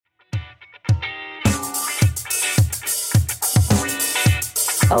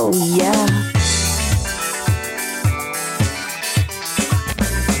Oh, yeah.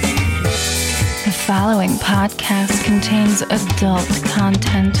 The following podcast contains adult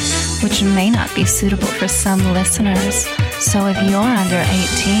content, which may not be suitable for some listeners. So if you're under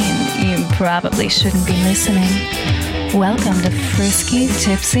 18, you probably shouldn't be listening. Welcome to Frisky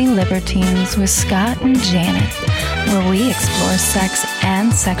Tipsy Libertines with Scott and Janet, where we explore sex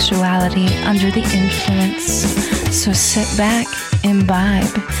and sexuality under the influence. So sit back, imbibe,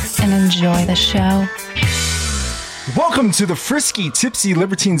 and enjoy the show. Welcome to the Frisky Tipsy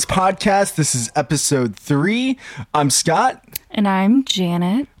Libertines podcast. This is episode 3. I'm Scott. And I'm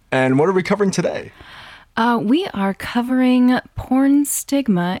Janet. And what are we covering today? We are covering porn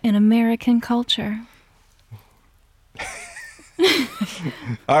stigma in American culture.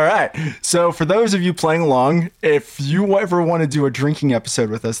 All right. So for those of you playing along, if you ever want to do a drinking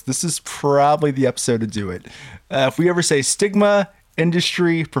episode with us, this is probably the episode to do it. If we ever say stigma,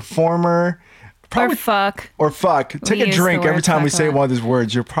 industry, performer, Or fuck. take a drink every time we say one of those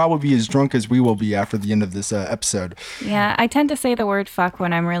words. You'll probably be as drunk as we will be after the end of this episode. Yeah, I tend to say the word fuck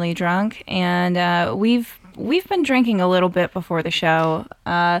when I'm really drunk, and we've been drinking a little bit before the show.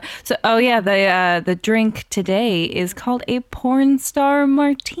 The drink today is called a porn star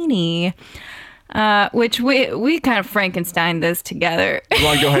martini, which we kind of Frankenstein this together. You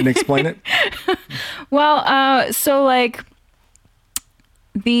want to go ahead and explain it? Well,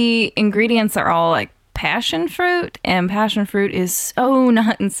 the ingredients are all like passion fruit, and passion fruit is so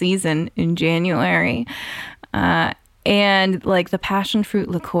not in season in January. And like the passion fruit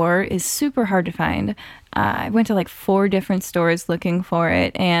liqueur is super hard to find. I went to like 4 different stores looking for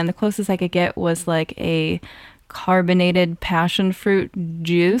it, and the closest I could get was like a carbonated passion fruit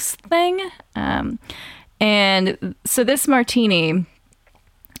juice thing. And so this martini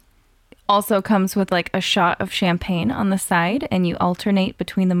also comes with like a shot of champagne on the side, and you alternate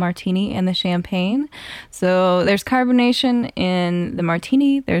between the martini and the champagne. So there's carbonation in the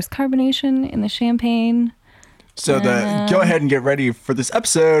martini, there's carbonation in the champagne. So go ahead and get ready for this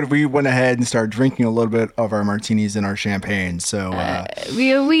episode. We went ahead and started drinking a little bit of our martinis and our champagne. So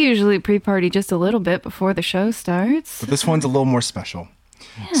we usually pre-party just a little bit before the show starts. But this one's a little more special.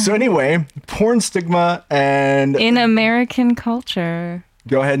 Yeah. So anyway, porn stigma and in American culture.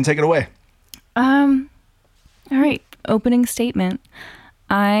 Go ahead and take it away. All right. Opening statement.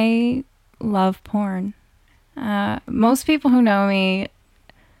 I love porn. Most people who know me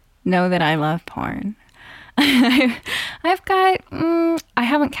know that I love porn. I've got, I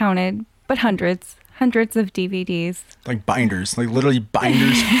haven't counted, but hundreds of DVDs. Like binders, like literally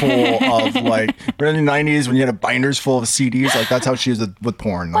binders full of like, in the 90s when you had binders full of CDs, like that's how she is with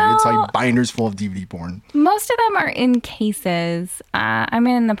porn. Like it's like binders full of DVD porn. Most of them are in cases. I'm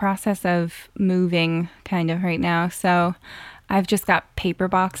in the process of moving kind of right now, so I've just got paper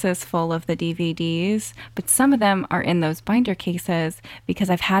boxes full of the DVDs, but some of them are in those binder cases because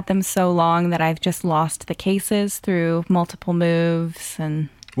I've had them so long that I've just lost the cases through multiple moves. And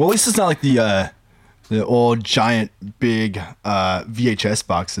well, at least it's not like the old giant big VHS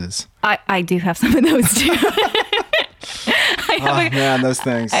boxes. I do have some of those too. Man, those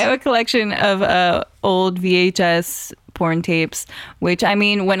things. I have a collection of old VHS porn tapes, which, I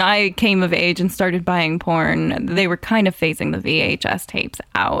mean, when I came of age and started buying porn, they were kind of phasing the VHS tapes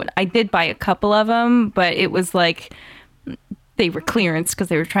out. I did buy a couple of them, but it was like they were clearance because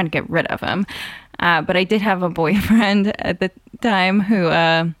they were trying to get rid of them. But I did have a boyfriend at the time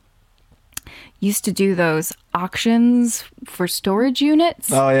who used to do those auctions for storage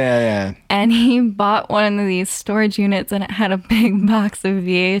units. Oh, yeah. And he bought one of these storage units, and it had a big box of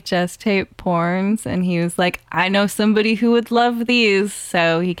VHS tape porns. And he was like, I know somebody who would love these.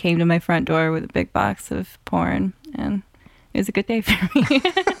 So he came to my front door with a big box of porn, and it was a good day for me.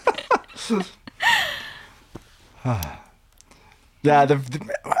 Yeah, I don't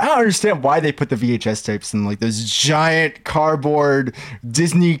understand why they put the VHS tapes in like those giant cardboard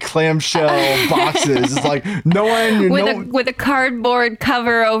Disney clamshell boxes. It's like no one with a cardboard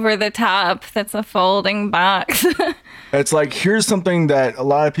cover over the top. That's a folding box. It's like, here's something that a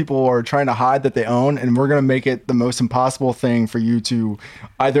lot of people are trying to hide that they own, and we're gonna make it the most impossible thing for you to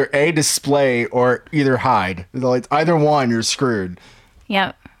either A, display or either hide. Like either one, you're screwed.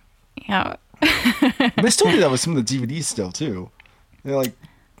 Yep. They still do that with some of the DVDs still too. They're like,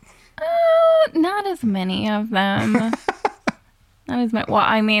 not as many of them. Not as many. Well,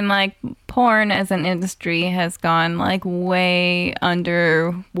 I mean, like, porn as an industry has gone like way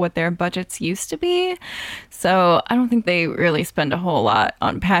under what their budgets used to be. So I don't think they really spend a whole lot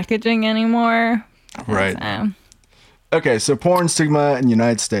on packaging anymore. Right. Okay, so porn stigma in the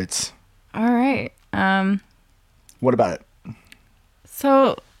United States. All right. What about it?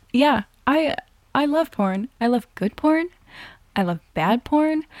 So yeah, I love porn. I love good porn. I love bad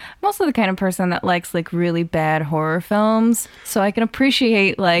porn. I'm also the kind of person that likes like really bad horror films, so I can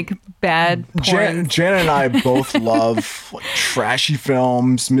appreciate like bad porn. Jan and I both love like trashy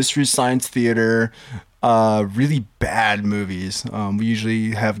films, mystery science theater, really bad movies. We usually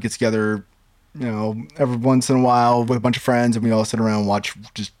get together, every once in a while with a bunch of friends, and we all sit around and watch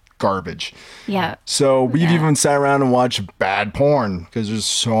just garbage. Yeah. So we've even sat around and watched bad porn because there's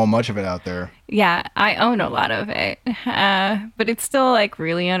so much of it out there. Yeah, I own a lot of it, but it's still like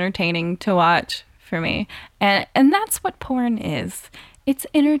really entertaining to watch for me, and that's what porn is. It's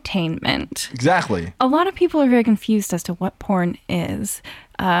entertainment. Exactly. A lot of people are very confused as to what porn is.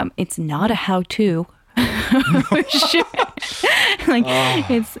 It's not a how-to. For sure.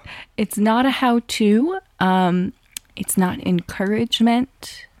 It's not a how-to. It's not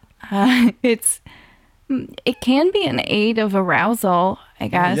encouragement. It can be an aid of arousal, I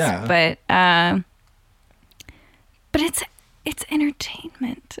guess, but it's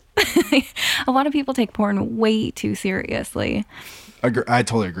entertainment. A lot of people take porn way too seriously. I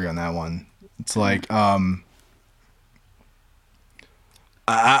totally agree on that one. It's like,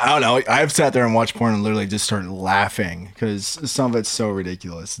 I don't know. I've sat there and watched porn and literally just started laughing because some of it's so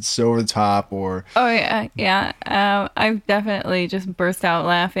ridiculous. It's so over the top. I've definitely just burst out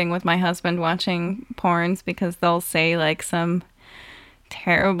laughing with my husband watching porns because they'll say like some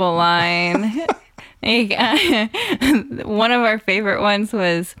terrible line. One of our favorite ones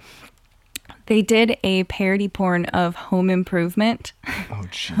was they did a parody porn of Home Improvement. Oh,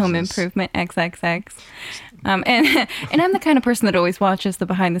 Jesus. Home Improvement XXX. And I'm the kind of person that always watches the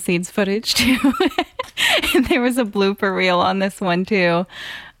behind the scenes footage too. And there was a blooper reel on this one too,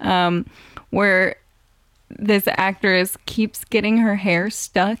 where this actress keeps getting her hair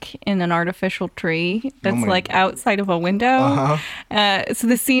stuck in an artificial tree that's like outside of a window. So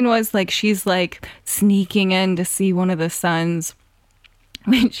the scene was like she's like sneaking in to see one of the sons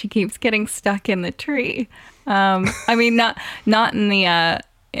when she keeps getting stuck in the tree. I mean, not in the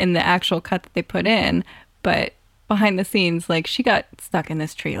actual cut that they put in, but behind the scenes, like she got stuck in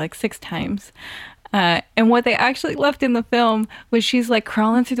this tree like 6 times. And what they actually left in the film was she's like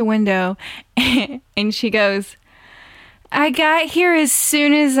crawling through the window and she goes, "I got here as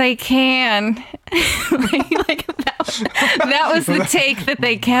soon as I can." like that was the take that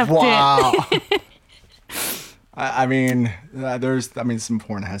they kept in. I mean, some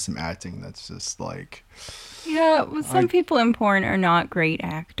porn has some acting that's just like... Yeah, well, some people in porn are not great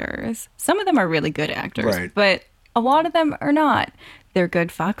actors. Some of them are really good actors, right, but a lot of them are not. They're good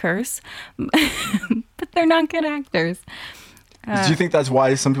fuckers, but they're not good actors. Do you think that's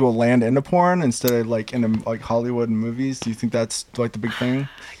why some people land into porn instead of like into like Hollywood movies? Do you think that's like the big thing?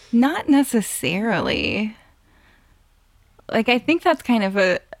 Not necessarily. Like, I think that's kind of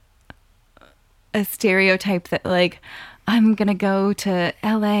a stereotype that like, I'm going to go to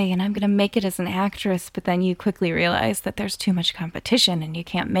LA and I'm going to make it as an actress, but then you quickly realize that there's too much competition and you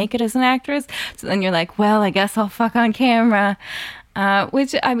can't make it as an actress. So then you're like, well, I guess I'll fuck on camera.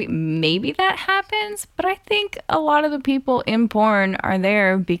 Which, I mean, maybe that happens, but I think a lot of the people in porn are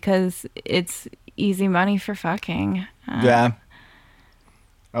there because it's easy money for fucking. Yeah.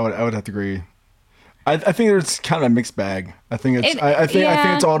 I would have to agree. I think there's kind of a mixed bag. I think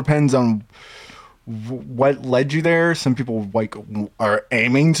it all depends on what led you there. Some people like are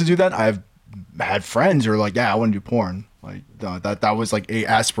aiming to do that. I've had friends who are like, yeah, I want to do porn. Like that was like a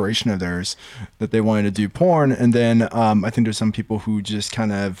aspiration of theirs that they wanted to do porn. And then I think there's some people who just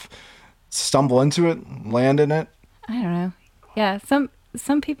kind of stumble into it, land in it. I don't know. Yeah,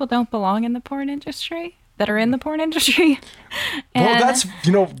 some people don't belong in the porn industry that are in the porn industry. Well, that's,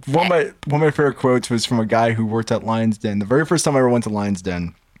 one of my favorite quotes was from a guy who worked at Lion's Den. The very first time I ever went to Lion's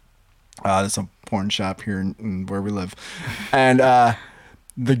Den, there's a porn shop here in where we live. And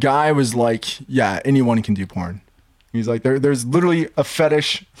the guy was like, yeah, anyone can do porn. He's like, there's literally a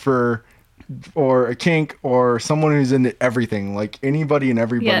fetish for, or a kink, or someone who's into everything. Like anybody and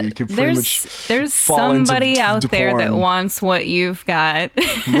everybody could pretty much there's fall somebody into out there porn. that wants what you've got.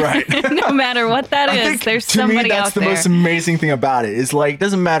 Right. No matter what that is, there's somebody out there. To me, that's the most amazing thing about it. It's like, it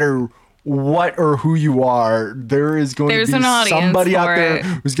doesn't matter what or who you are. There is going to be somebody out there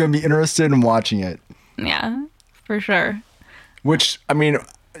who's going to be interested in watching it. Yeah, for sure. Which, I mean,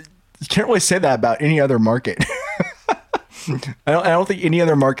 you can't really say that about any other market. I don't think any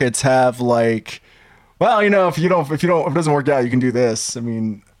other markets have like, well, if it doesn't work out, you can do this. I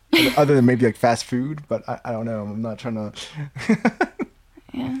mean, other than maybe like fast food, but I don't know. I'm not trying to.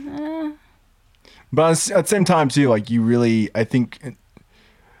 Yeah. But at the same time too, like you really, I think,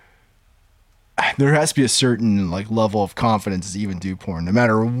 there has to be a certain like level of confidence to even do porn, no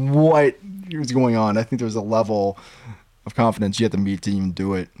matter what is going on. I think there's a level of confidence you have to meet to even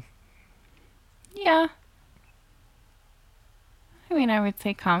do it. Yeah. I mean, I would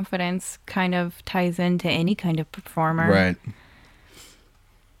say confidence kind of ties into any kind of performer. Right.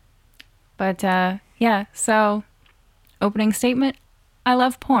 But, yeah, so opening statement, I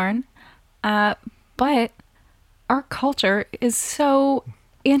love porn, but our culture is so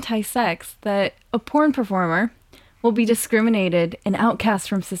anti-sex that a porn performer will be discriminated and outcast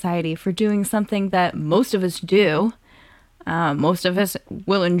from society for doing something that most of us do, most of us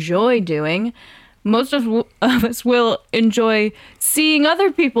will enjoy doing, most of us will enjoy seeing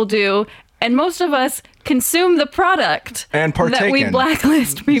other people do, and most of us consume the product and partake that we in.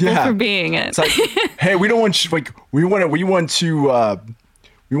 blacklist people for being it. It's like, hey, we don't want like we want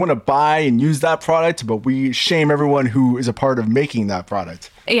to buy and use that product, but we shame everyone who is a part of making that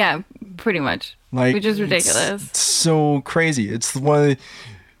product. Yeah, pretty much. Like, which is ridiculous. It's so crazy. It's one.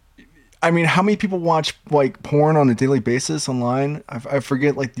 I mean, how many people watch like porn on a daily basis online? I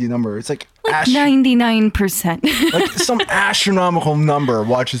forget like the number. It's like 99%. like some astronomical number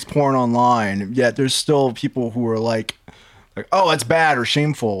watches porn online. Yet there's still people who are like, oh, that's bad or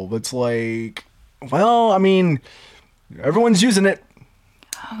shameful. It's like, well, I mean, everyone's using it.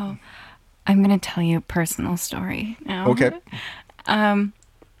 Oh, I'm going to tell you a personal story now. Okay.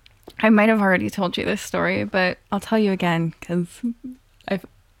 I might have already told you this story, but I'll tell you again because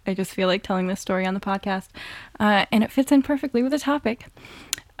I just feel like telling this story on the podcast. And it fits in perfectly with the topic.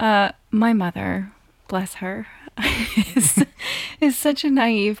 My mother, bless her, is such a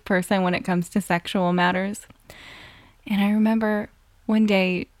naive person when it comes to sexual matters. And I remember one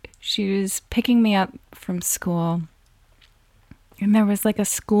day she was picking me up from school. And there was like a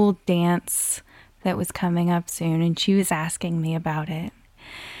school dance that was coming up soon, and she was asking me about it.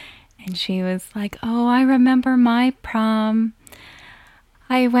 And she was like, oh, I remember my prom.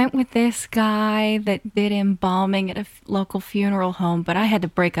 I went with this guy that did embalming at a local funeral home, but I had to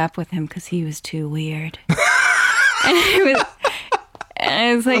break up with him because he was too weird. And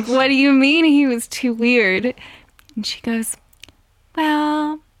I was like, what do you mean he was too weird? And she goes,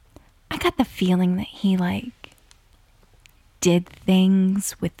 well, I got the feeling that he like did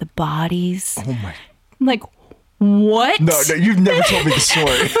things with the bodies. Oh my. I'm like, what? No, you've never told me the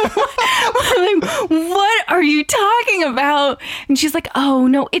story. I'm like, what are you talking about? And she's like, oh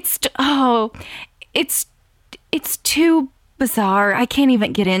no, it's too bizarre. I can't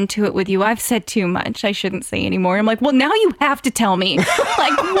even get into it with you. I've said too much. I shouldn't say anymore. I'm like, well, now you have to tell me.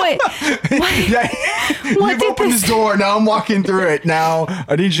 Like, what? Yeah, you've opened this door. Now I'm walking through it. Now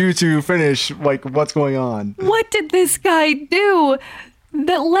I need you to finish. Like, what's going on? What did this guy do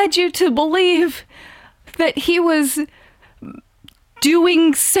that led you to believe that he was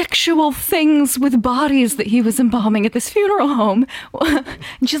doing sexual things with bodies that he was embalming at this funeral home?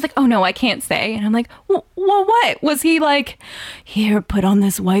 And she's like, oh no, I can't say. And I'm like, well, what? Was he like, here, put on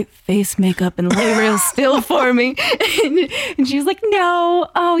this white face makeup and lay real still for me? And she's like, no,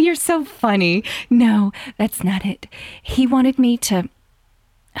 oh, you're so funny. No, that's not it. He wanted me to,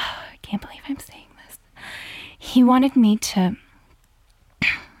 I can't believe I'm saying this. He wanted me to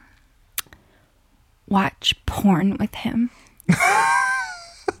watch porn with him.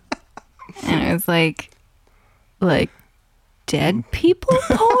 And I was like dead people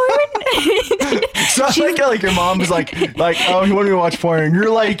porn? So like your mom was like, oh, you want me to watch porn? And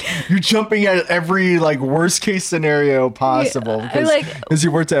you're jumping at every like worst case scenario possible because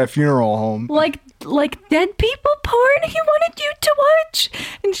you worked at a funeral home. Like dead people porn he wanted you to watch?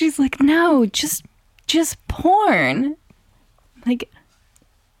 And she's like, no, just porn. Like,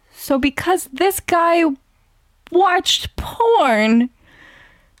 so because this guy watched porn,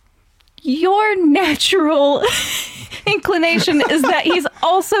 your natural inclination is that he's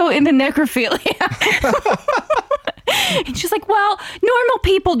also into necrophilia. And she's like, well, normal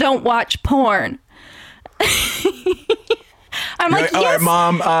people don't watch porn. I'm like, yes. All right,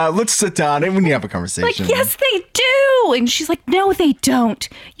 Mom, let's sit down and we need to have a conversation. Like, yes, they do. And she's like, no, they don't.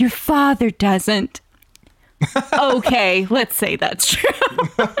 Your father doesn't. Okay, let's say that's true.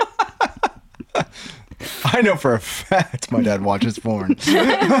 I know for a fact my dad watches porn.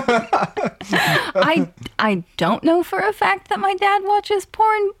 I don't know for a fact that my dad watches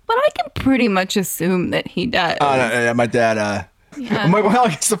porn, but I can pretty much assume that he does. No, my dad, yeah. I'm like, well, I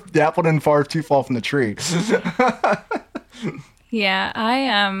guess the apple didn't far too fall from the tree. Yeah,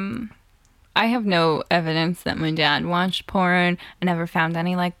 I have no evidence that my dad watched porn. I never found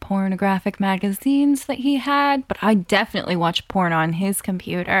any like pornographic magazines that he had, but I definitely watched porn on his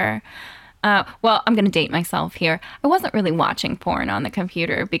computer. Well, I'm going to date myself here. I wasn't really watching porn on the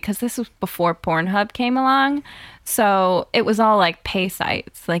computer because this was before Pornhub came along. So it was all like pay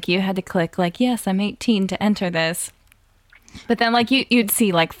sites. Like you had to click like, yes, I'm 18 to enter this. But then like you'd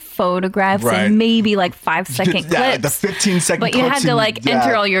see like photographs and maybe like 5-second clips. Yeah, the 15-second clips. But you had to like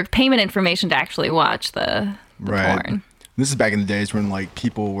enter all your payment information to actually watch the porn. This is back in the days when like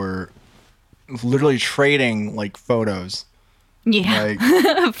people were literally trading like photos. Yeah,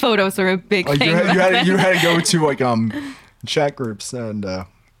 like, photos are a big thing. You had to go to like chat groups and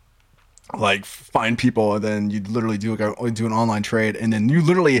like find people, and then you'd literally do an online trade, and then you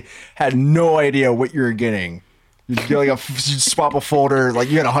literally had no idea what you were getting. You'd get like you'd swap a folder,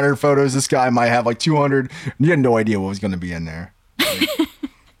 like you had 100 photos. This guy might have like 200. And you had no idea what was going to be in there. Like,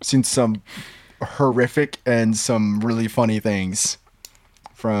 seen some horrific and some really funny things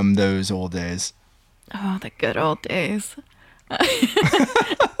from those old days. Oh, the good old days.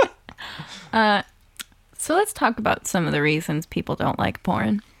 So let's talk about some of the reasons people don't like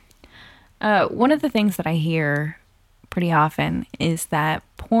porn. One of the things that I hear pretty often is that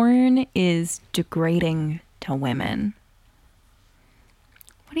porn is degrading to women.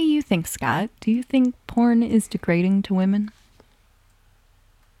 What do you think, Scott? Do you think porn is degrading to women?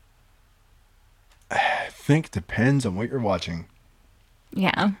 I think it depends on what you're watching.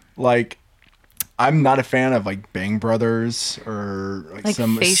 Yeah. Like, I'm not a fan of like Bang Brothers or like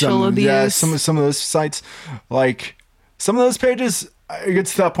some facial abuse. Yeah, some of those sites. Like some of those pages, it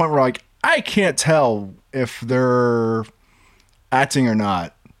gets to that point where like I can't tell if they're acting or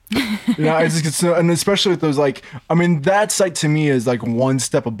not. You know, I just get so, and especially with those like, I mean, that site to me is like one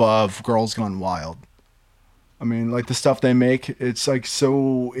step above Girls Gone Wild. I mean, like the stuff they make, it's like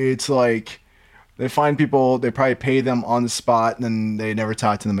so. It's like they find people, they probably pay them on the spot, and then they never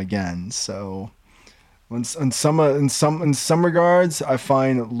talk to them again. So. In some regards, I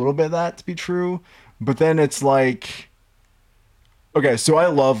find a little bit of that to be true, but then it's like, okay, so I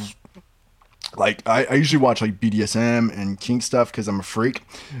love, like, I usually watch like BDSM and kink stuff because I'm a freak.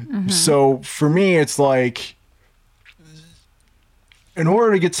 Mm-hmm. So for me, it's like, in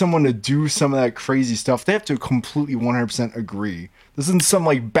order to get someone to do some of that crazy stuff, they have to completely 100% agree. This isn't some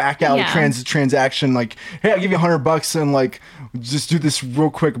like back alley transaction like, hey, I'll give you $100 and like just do this real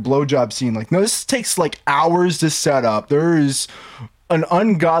quick blowjob scene. Like, no, this takes like hours to set up. There is an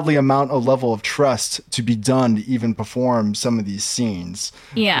ungodly amount of level of trust to be done to even perform some of these scenes.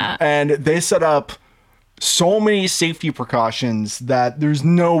 Yeah. And they set up so many safety precautions that there's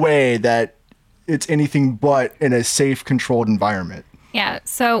no way that it's anything but in a safe, controlled environment. Yeah,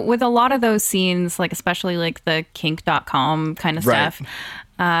 so with a lot of those scenes, like especially like the kink.com kind of stuff,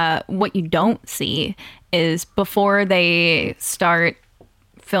 what you don't see is before they start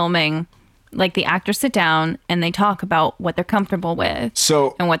filming, like the actors sit down and they talk about what they're comfortable with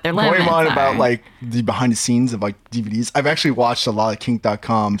and what their limits are. About like the behind the scenes of like DVDs, I've actually watched a lot of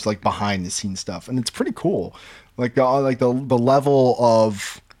kink.com's like behind the scenes stuff, and it's pretty cool. Like the level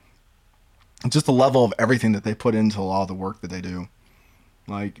of just the level of everything that they put into all the work that they do.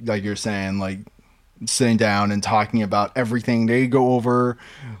 Like you're saying, like sitting down and talking about everything. They go over,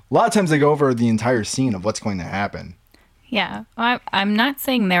 a lot of times they go over the entire scene of what's going to happen. Yeah. I'm not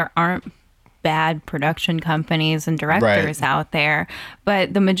saying there aren't bad production companies and directors out there,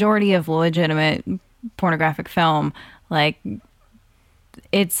 but the majority of legitimate pornographic film, like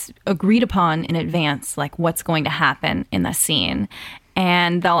it's agreed upon in advance, like what's going to happen in the scene.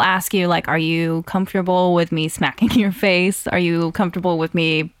 And they'll ask you, like, are you comfortable with me smacking your face? Are you comfortable with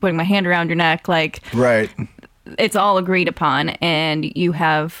me putting my hand around your neck? Like, it's all agreed upon, and you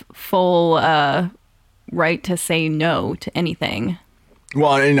have full right to say no to anything.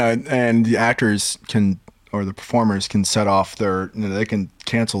 Well, you know, and the actors can, or the performers can set off their, you know, they can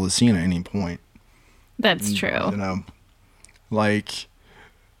cancel the scene at any point. That's true. You know, like...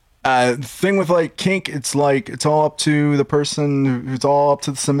 the thing with like kink, it's like it's all up to the person who's all up to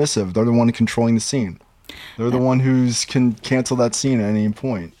the submissive. They're the one controlling the scene. They're the one who's can cancel that scene at any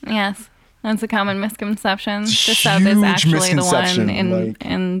point. Yes, that's a common misconception. The sub is actually the one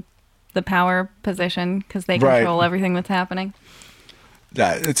in the power position because they control everything that's happening.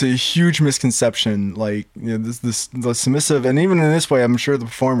 Yeah, it's a huge misconception. Like, you know, the submissive, and even in this way, I'm sure the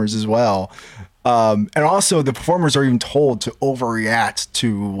performers as well. And also the performers are even told to overreact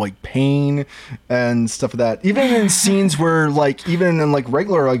to like pain and stuff like that. Even in scenes where like, even in like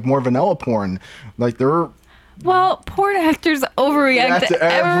regular, like more vanilla porn, like they're Well, porn actors overreact to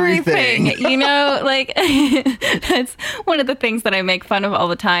everything. everything. You know, like, that's one of the things that I make fun of all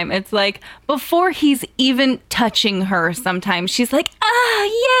the time. It's like, before he's even touching her, sometimes she's like,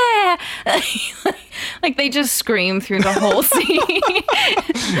 ah, yeah. Like, they just scream through the whole scene.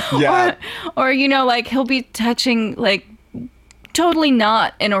 Yeah. Or, you know, like, he'll be touching, like, totally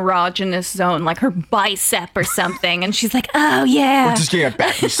not an erogenous zone, like her bicep or something, and she's like, oh yeah, Or just getting a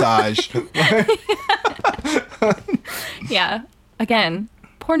back massage. yeah. Again,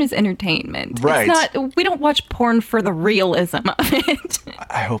 porn is entertainment. Right. It's not, we don't watch porn for the realism of it.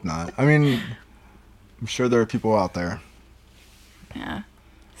 I hope not. I mean, I'm sure there are people out there. Yeah.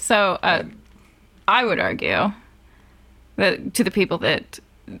 So I would argue that to the people that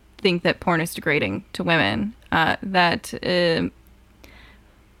think that porn is degrading to women, that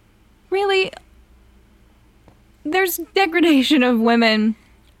really, there's degradation of women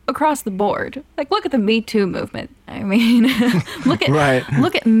across the board. Like, look at the Me Too movement. I mean, look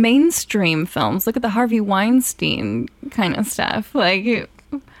at mainstream films. Look at the Harvey Weinstein kind of stuff. Like,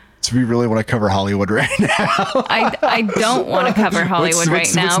 So we really want to cover Hollywood right now. I don't want to cover Hollywood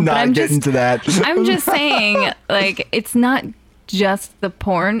right now, let's but not I'm get just into that. I'm just saying, like, it's not just the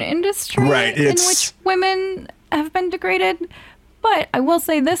porn industry Right, in it's- which women have been degraded. But I will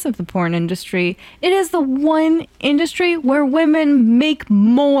say this of the porn industry, it is the one industry where women make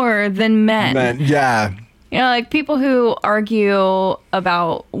more than men. Man, yeah. You know, like, people who argue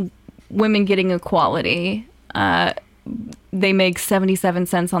about women getting equality, they make 77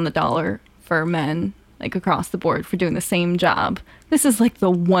 cents on the dollar for men, like, across the board for doing the same job. This is like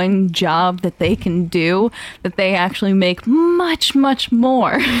the one job that they can do that they actually make much, much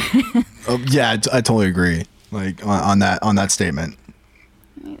more. Yeah, I totally agree. Like on that statement.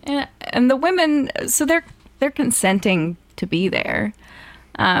 And the women, so they're consenting to be there.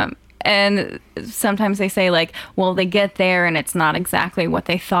 And sometimes they say, like, well, they get there and it's not exactly what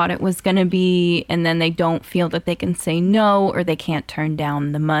they thought it was going to be. And then they don't feel that they can say no, or they can't turn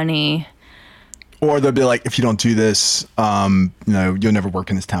down the money. Or they'll be like, if you don't do this, you'll never work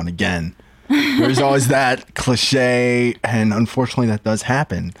in this town again. There's always that cliche, and unfortunately that does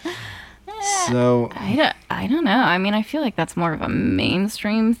happen. So I don't know. I mean, I feel like that's more of a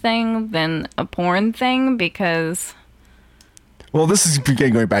mainstream thing than a porn thing, because... Well, this is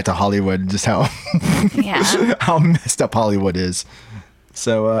again going back to Hollywood, just how Yeah. how messed up Hollywood is.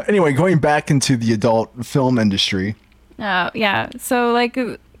 So anyway, going back into the adult film industry. Yeah. So, like,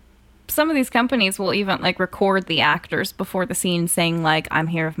 some of these companies will even, like, record the actors before the scene saying, like, I'm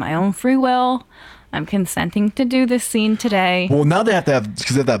here of my own free will. I'm consenting to do this scene today. Well, now they have to have,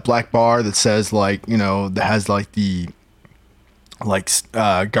 because they have that black bar that says, like, that has, like, the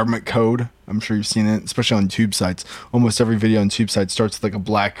government code. I'm sure you've seen it, especially on tube sites. Almost every video on tube sites starts with, like, a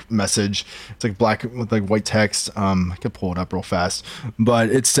black message. It's like black with, like, white text. I can pull it up real fast, but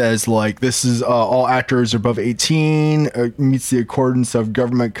it says, like, this is all actors are above 18, meets the accordance of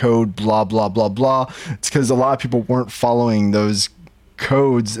government code, blah blah blah blah. It's because a lot of people weren't following those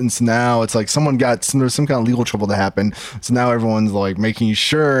codes, and so now it's like there's some kind of legal trouble that happened, so now everyone's like making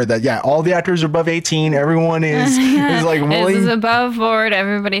sure that all the actors are above 18, everyone is like willing. This is above board,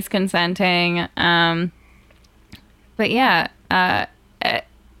 everybody's consenting. But yeah, at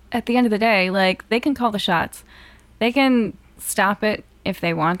the end of the day, like, they can call the shots, they can stop it if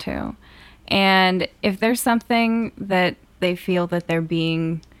they want to, and if there's something that they feel that they're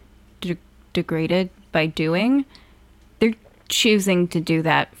being degraded by doing, they're choosing to do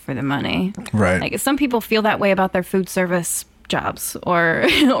that for the money. Right. Like, some people feel that way about their food service jobs or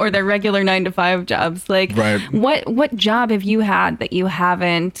their regular 9-to-5 jobs. Like, right. What job have you had that you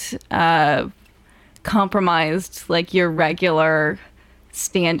haven't compromised, like, your regular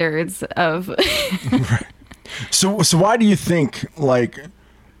standards of Right. So why do you think, like,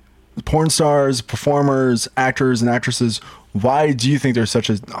 porn stars, performers, actors, and actresses, why do you think there's such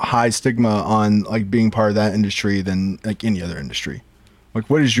a high stigma on, like, being part of that industry than, like, any other industry? Like,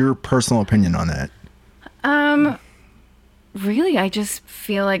 what is your personal opinion on that? Really, I just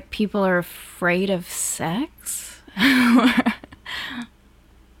feel like people are afraid of sex.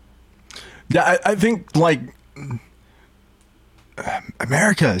 Yeah, I think, like,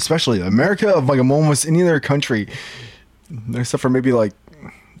 America, especially America, of, like, almost any other country, except for maybe, like,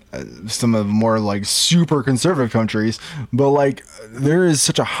 some of the more, like, super conservative countries, but, like, there is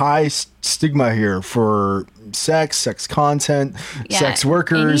such a high stigma here for sex content, sex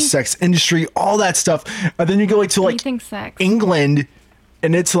workers, sex industry, all that stuff. And then you go, like, to, like, Sex. England,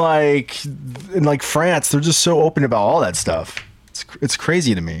 and it's like, in, like, France, they're just so open about all that stuff. It's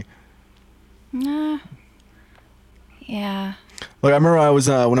crazy to me. Yeah. Like I remember I was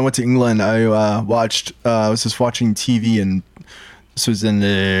when I went to England, I was just watching TV, and this was in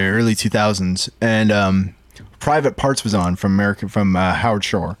the early 2000s, and Private Parts was on from Howard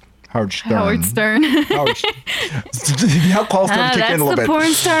Shore. Howard Stern. How call started to kick in a little bit. That's the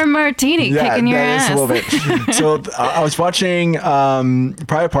porn star martini kicking your ass. Yeah, that is a little bit. So I was watching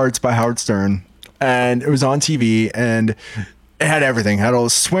Private Parts by Howard Stern, and it was on TV, and it had everything. It had all the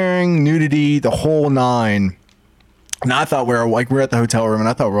swearing, nudity, the whole nine. And I thought we were at the hotel room, and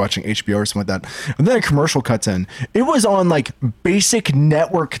I thought we were watching HBO or something like that. And then a commercial cuts in. It was on like basic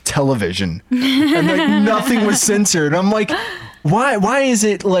network television, and like nothing was censored. I'm like, why is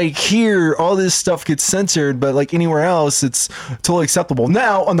it like here all this stuff gets censored, but like anywhere else it's totally acceptable?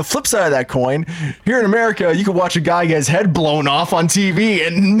 Now on the flip side of that coin, here in America you could watch a guy get his head blown off on TV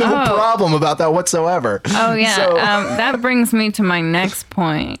and no problem about that whatsoever. Oh yeah. So, that brings me to my next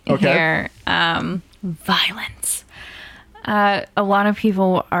point here. Violence. A lot of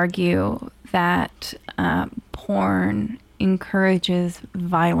people argue that porn encourages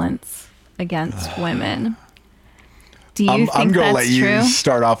violence against women. Do you think I'm gonna that's let you true?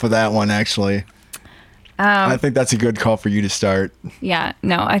 start off with that one, actually. I think that's a good call for you to start. Yeah,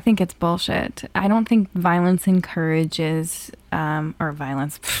 no, I think it's bullshit. I don't think violence encourages, I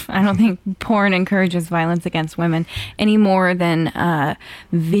don't think porn encourages violence against women any more than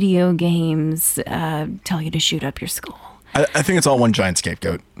video games tell you to shoot up your school. I think it's all one giant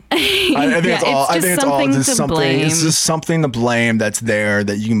scapegoat. I think it's just something to blame that's there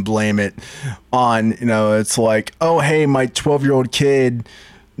that you can blame it on. You know, it's like, oh, hey, my 12-year-old kid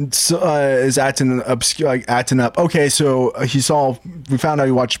is acting up. Okay, so we found out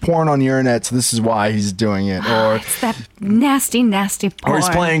he watched porn on the internet, so this is why he's doing it. Or it's that nasty porn. Or he's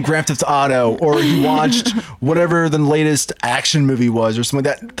playing Grand Theft Auto, or he watched whatever the latest action movie was, or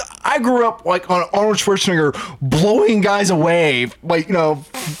something like that. I grew up like on Arnold Schwarzenegger blowing guys away, like, you know,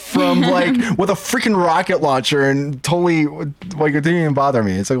 from like with a freaking rocket launcher, and totally like it didn't even bother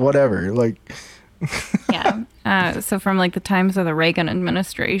me. It's like whatever, like. Yeah. So from like the times of the Reagan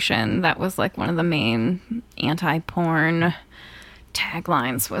administration, that was like one of the main anti-porn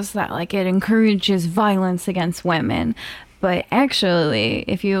taglines, was that like it encourages violence against women. But actually,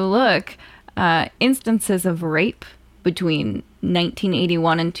 if you look, instances of rape between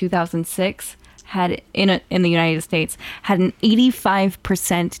 1981 and 2006 had in the United States had an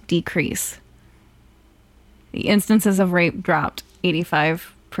 85% decrease. The instances of rape dropped 85%.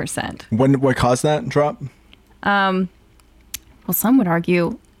 What caused that drop? Well, some would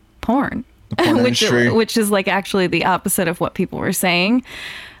argue porn, the porn industry. which is like actually the opposite of what people were saying,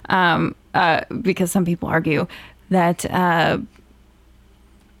 because some people argue that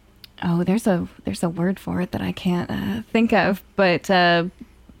there's a word for it that I can't think of, but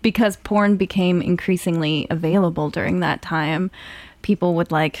because porn became increasingly available during that time, people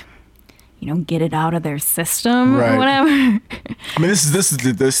would like, you know, get it out of their system or whatever. I mean, this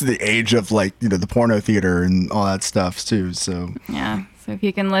is the age of like, you know, the porno theater and all that stuff too. So yeah, so if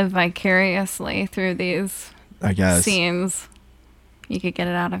you can live vicariously through these, I guess, scenes, you could get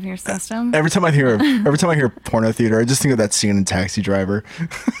it out of your system. Every time I hear porno theater, I just think of that scene in Taxi Driver.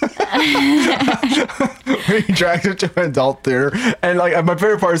 He drags her to an adult theater, and like my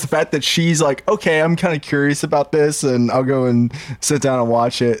favorite part is the fact that she's like, okay, I'm kind of curious about this, and I'll go and sit down and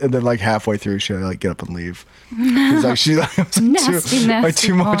watch it, and then like halfway through she'll like get up and leave. She's like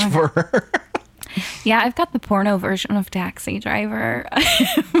too much for her. Yeah, I've got the porno version of Taxi Driver.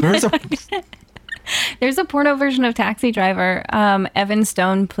 There's a porno version of Taxi Driver. Evan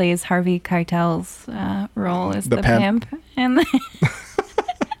Stone plays Harvey Keitel's role as the pimp. And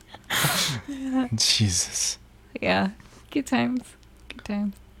Jesus. Yeah, good times.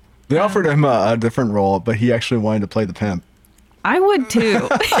 They offered him a different role, but he actually wanted to play the pimp. I would too.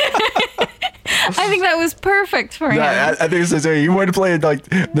 I think that was perfect for him. Yeah, I think so. He wanted to play it, like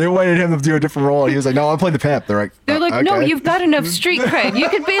they wanted him to do a different role. He was like, "No, I'll play the pimp." They're like, okay. "No, you've got enough street cred. You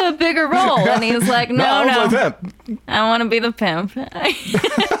could be a bigger role." And he's like, "No, I'll play the pimp. I want to be the pimp."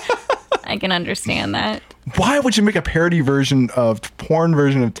 I can understand that. Why would you make a parody porn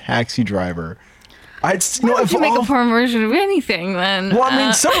version of Taxi Driver? Why would you make a porn version of anything then? Well, I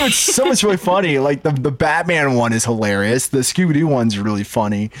mean, some of it's really funny. Like the Batman one is hilarious. The Scooby-Doo one's really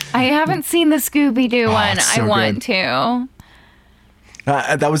funny. I haven't seen the Scooby-Doo one. So I want to.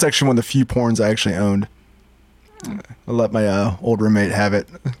 That was actually one of the few porns I actually owned. I let my old roommate have it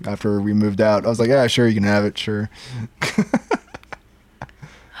after we moved out. I was like, yeah, sure, you can have it, sure.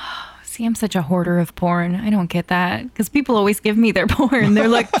 See, I'm such a hoarder of porn. I don't get that. Because people always give me their porn. They're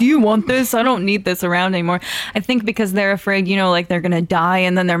like, do you want this? I don't need this around anymore. I think because they're afraid, you know, like they're going to die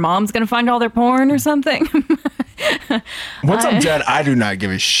and then their mom's going to find all their porn or something. Once I'm dead, I do not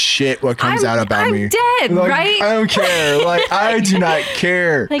give a shit what comes out about me. I'm dead, like, right? I don't care. Like, I do not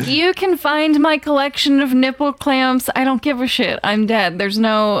care. Like, you can find my collection of nipple clamps. I don't give a shit. I'm dead. There's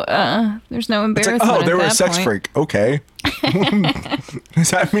no embarrassment. It's like, oh, they were a sex point. freak. Okay.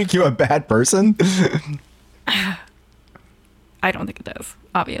 Does that make you a bad person? I don't think it does,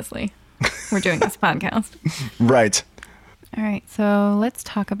 obviously. We're doing this podcast. Right. All right, so let's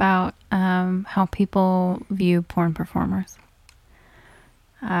talk about how people view porn performers.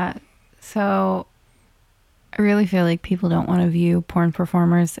 So I really feel like people don't want to view porn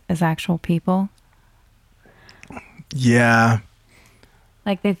performers as actual people. Yeah.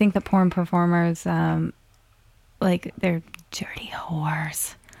 Like, they think that porn performers, like, they're dirty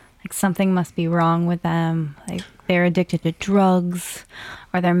whores. Like, something must be wrong with them. Like, they're addicted to drugs,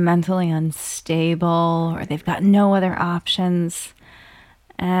 or they're mentally unstable, or they've got no other options.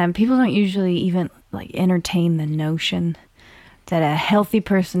 And people don't usually even, like, entertain the notion that a healthy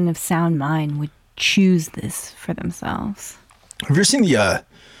person of sound mind would choose this for themselves. Have you ever seen the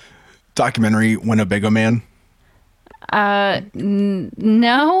documentary Winnebago Man?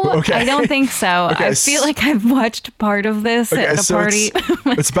 No, Okay. I don't think so. Okay, I feel like I've watched part of this at a party.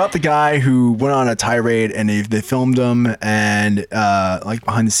 It's about the guy who went on a tirade and they filmed him and like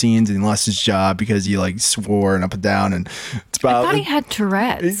behind the scenes, and he lost his job because he like swore and up and down, and it's about. I thought he had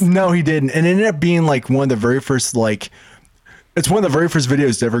Tourette's. No, he didn't, and it ended up being like one of the very first it's one of the very first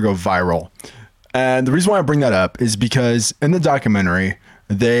videos to ever go viral. And the reason why I bring that up is because in the documentary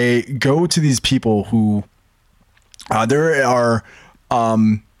they go to these people who. There are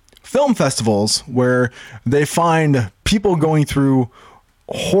film festivals where they find people going through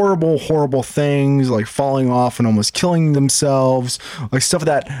horrible things, like falling off and almost killing themselves, like stuff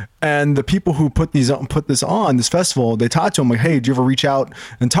like that. And the people who put this festival, they talk to them like, hey, do you ever reach out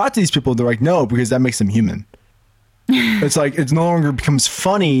and talk to these people? They're like, no, because that makes them human. It's like it no longer becomes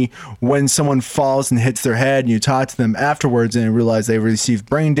funny when someone falls and hits their head and you talk to them afterwards and realize they received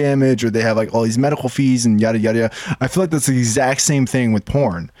brain damage or they have like all these medical fees and yada yada yada. I feel like that's the exact same thing with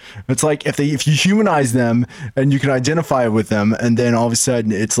porn. It's like if you humanize them and you can identify with them, and then all of a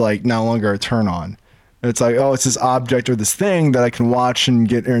sudden it's like no longer a turn on. It's like, oh, it's this object or this thing that I can watch and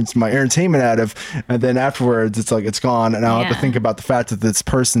get my entertainment out of. And then afterwards, it's like, it's gone. And I have to think about the fact that this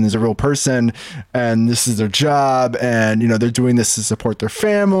person is a real person and this is their job. And, they're doing this to support their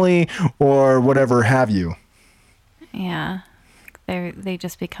family or whatever have you. Yeah. They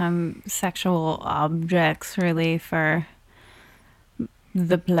just become sexual objects, really, for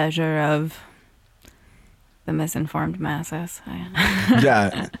the pleasure of the misinformed masses.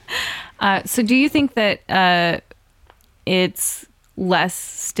 Yeah. So do you think that it's less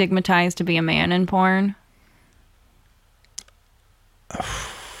stigmatized to be a man in porn?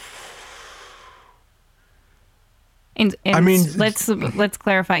 And I mean, let's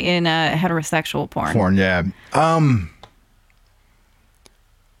clarify, in heterosexual porn. Porn, yeah. I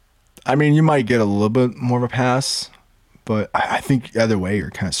mean, you might get a little bit more of a pass, but I think either way you're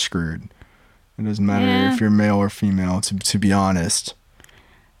kind of screwed. It doesn't matter if you're male or female, to be honest.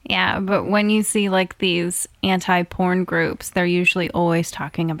 Yeah, but when you see like these anti-porn groups, they're usually always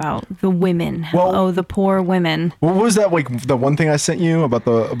talking about the women. Well, the poor women. What was that, like the one thing I sent you about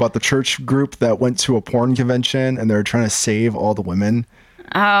the church group that went to a porn convention and they were trying to save all the women?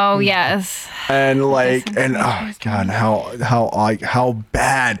 Oh yes. And oh god, how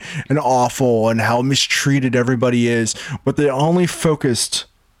bad and awful and how mistreated everybody is, but they only focused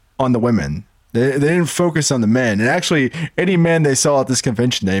on the women. They didn't focus on the men. And actually, any men they saw at this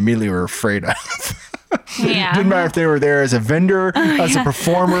convention, they immediately were afraid of. Yeah. Didn't matter if they were there as a vendor, as a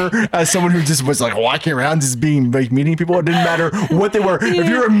performer, as someone who just was like walking around, just being like meeting people. It didn't matter what they were. If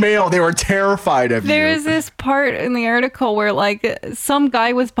you were a male, they were terrified of you. There is this part in the article where like some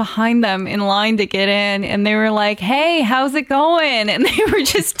guy was behind them in line to get in, and they were like, "Hey, how's it going?" And they were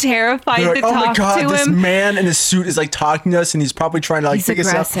just terrified like, to talk to him. Oh my god, this man in a suit is like talking to us, and he's probably trying to like pick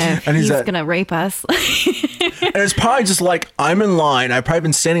us up, and he's gonna rape us. And it's probably just like, I'm in line. I've probably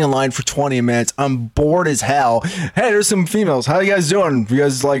been standing in line for 20 minutes. I'm bored as hell. Hey, there's some females. How you guys doing? You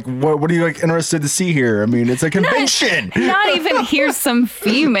guys like, what are you like interested to see here? I mean, it's a convention. Not even here's some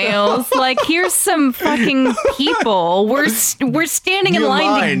females. Like, here's some fucking people. We're standing in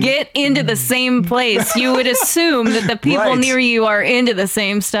line to get into the same place. You would assume that the people near you are into the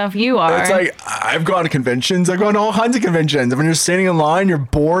same stuff you are. It's like, I've gone to conventions. I've gone to all kinds of conventions. When you're standing in line, you're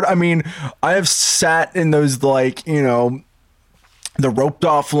bored. I mean, I have sat in those like, the roped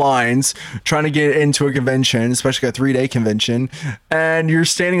off lines trying to get into a convention, especially a 3-day convention, and you're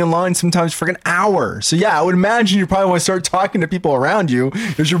standing in line sometimes for an hour. So yeah, I would imagine you probably want to start talking to people around you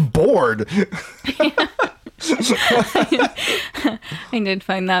because you're bored. I did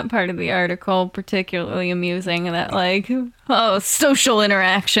find that part of the article particularly amusing, that like, oh, social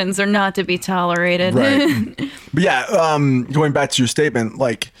interactions are not to be tolerated. Right. But yeah, going back to your statement,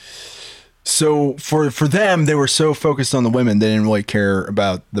 like, so for them, they were so focused on the women, they didn't really care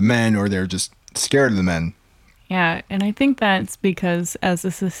about the men, or they're just scared of the men. Yeah, and I think that's because as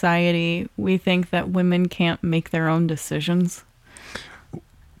a society, we think that women can't make their own decisions.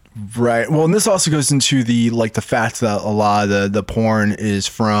 Right. Well, and this also goes into the fact that a lot of the porn is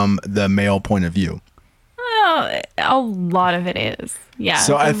from the male point of view. Well, a lot of it is. Yeah.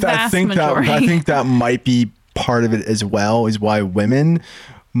 So I think that might be part of it as well, is why women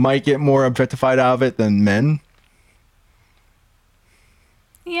might get more objectified out of it than men.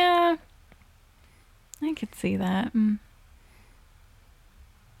 Yeah. I could see that.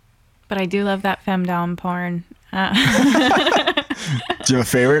 But I do love that femdom porn. Do you have a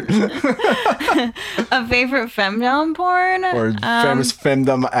favorite? A favorite femdom porn? Or famous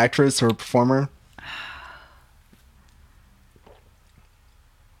femdom actress or performer?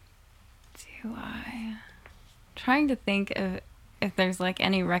 Do I? Trying to think if there's like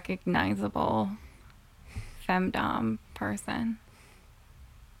any recognizable femdom person.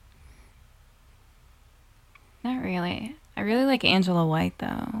 Not really. I really like Angela White,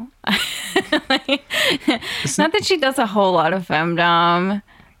 though. Not that she does a whole lot of femdom.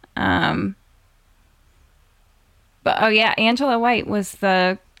 But, oh, yeah, Angela White was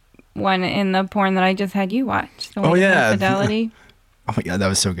the one in the porn that I just had you watch. The one with Fidelity. Oh, my God, that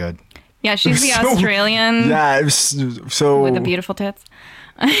was so good. Yeah, she's the Australian. Yeah, it was so... With the beautiful tits.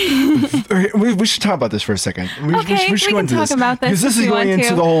 we should talk about this for a second. We should go into this because this is going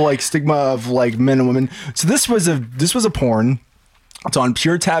into the whole like stigma of like men and women. So this was a porn. It's on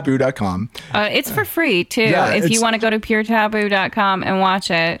puretaboo.com. It's for free too. Yeah, if you want to go to puretaboo.com and watch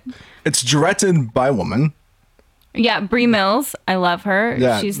it. It's directed by a woman. Yeah, Bree Mills. I love her.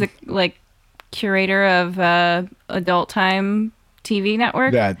 Yeah. She's the curator of Adult Time TV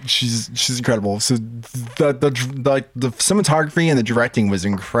network. Yeah, she's incredible. So the cinematography and the directing was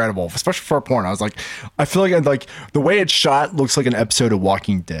incredible, especially for a porn. I was like, I feel like the way it's shot looks like an episode of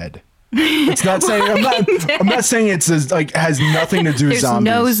Walking Dead. It's not saying I'm not saying it's has nothing to do with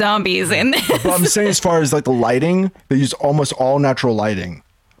zombies. There's no zombies in this. But I'm saying as far as like the lighting, they used almost all natural lighting.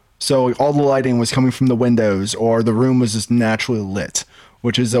 So all the lighting was coming from the windows, or the room was just naturally lit.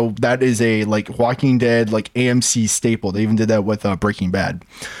 Which is a like Walking Dead, like AMC staple. They even did that with Breaking Bad.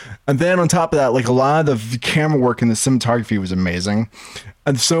 And then on top of that, like a lot of the camera work and the cinematography was amazing.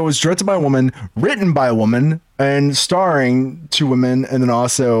 And so it was directed by a woman, written by a woman, and starring two women, and then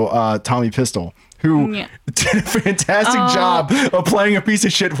also Tommy Pistol, who did a fantastic job of playing a piece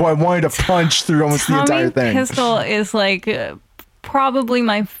of shit who I wanted to punch through almost the entire thing. Tommy Pistol is like probably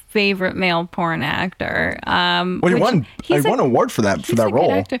my favorite male porn actor. Well, he won an award for that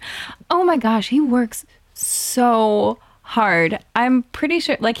role. Oh my gosh, he works so hard. I'm pretty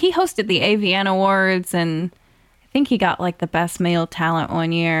sure, like, he hosted the AVN Awards, and I think he got like the best male talent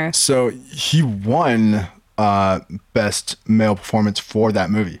one year. So he won best male performance for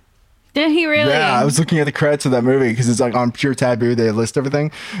that movie. Did he really? Yeah, I was looking at the credits of that movie because it's like on Pure Taboo. They list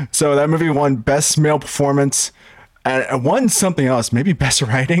everything. So that movie won best male performance. And won something else, maybe best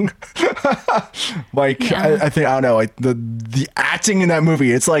writing. I don't know, like the acting in that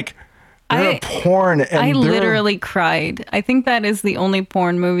movie. It's like they're a porn. And I literally cried. I think that is the only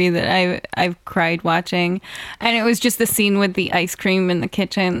porn movie that I've cried watching, and it was just the scene with the ice cream in the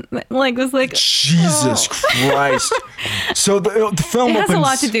kitchen. Like, was like, Jesus Christ. So the film has a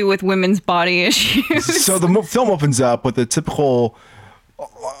lot to do with women's body issues. So the film opens up with a typical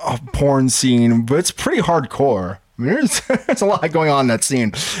porn scene, but it's pretty hardcore. I mean, there's a lot going on in that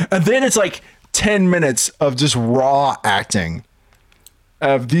scene. And then it's like 10 minutes of just raw acting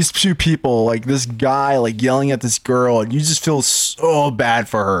of these two people, like this guy like yelling at this girl, and you just feel so bad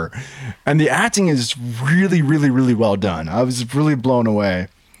for her. And the acting is really, really, really well done. I was really blown away,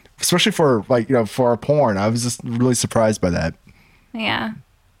 especially for for a porn. I was just really surprised by that. Yeah.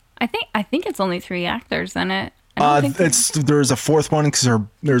 I think it's only 3 actors in it. There's a fourth one because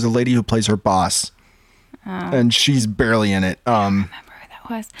there's a lady who plays her boss. And she's barely in it. I don't remember who that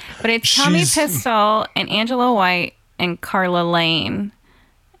was. But it's Tommy Pistol and Angela White and Carla Lane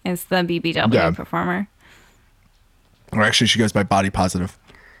is the BBW performer. Or actually, she goes by Body Positive.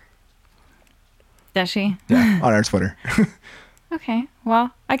 Does she? Yeah, on our Twitter. Okay, well,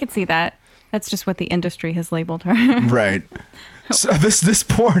 I could see that. That's just what the industry has labeled her. Right. So this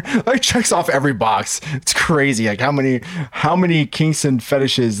porn like checks off every box. It's crazy. Like how many kinks and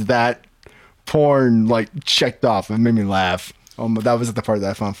fetishes that porn like checked off. It made me laugh. That was the part that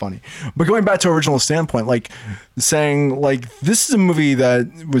I found funny. But going back to original standpoint, like saying like this is a movie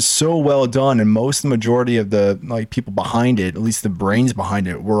that was so well done, and the majority of the like people behind it, at least the brains behind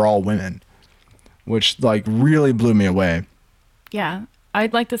it, were all women, which like really blew me away. Yeah,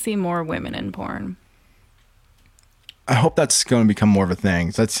 I'd like to see more women in porn. I hope that's going to become more of a thing.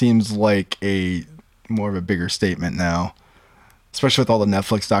 That seems like more of a bigger statement now, especially with all the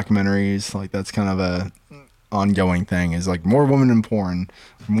Netflix documentaries. Like that's kind of a ongoing thing, is like more women in porn,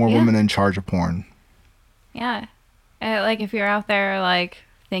 more women in charge of porn. Yeah. Like if you're out there like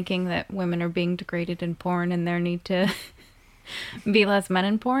thinking that women are being degraded in porn and there need to be less men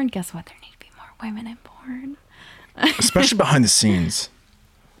in porn, guess what? There need to be more women in porn. Especially behind the scenes.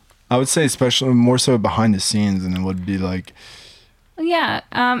 I would say especially more so behind the scenes than it would be like. Yeah.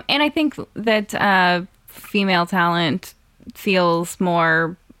 And I think that female talent feels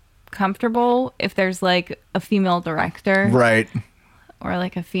more comfortable if there's like a female director, right, or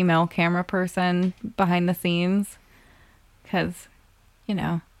like a female camera person behind the scenes, because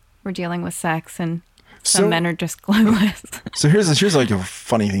we're dealing with sex and some men are just clueless. So here's like a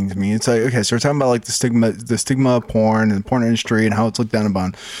funny thing to me. It's like, okay, so we're talking about like the stigma of porn and the porn industry and how it's looked down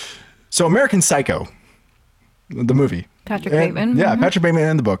upon. So American Psycho, the movie, Patrick Bateman, Patrick Bateman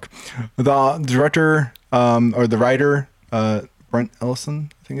in the book, the director or the writer Brent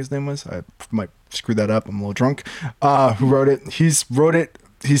Ellison, I think his name was. I might screw that up. I'm a little drunk. Who wrote it?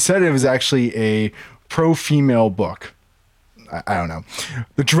 He said it was actually a pro-female book. I don't know.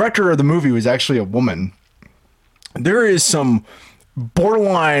 The director of the movie was actually a woman. There is some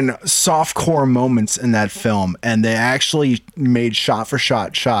borderline softcore moments in that film, and they actually made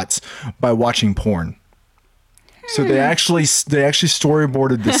shot-for-shot shots by watching porn. So they actually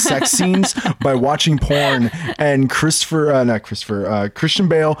storyboarded the sex scenes by watching porn, and Christian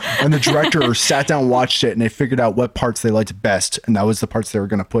Bale and the director sat down and watched it, and they figured out what parts they liked best, and that was the parts they were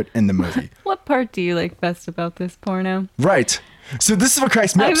going to put in the movie. What part do you like best about this porno? Right. So this is what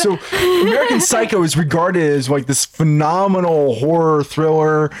cracks me up. So American Psycho is regarded as like this phenomenal horror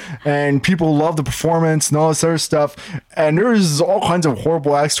thriller, and people love the performance and all this other stuff. And there's all kinds of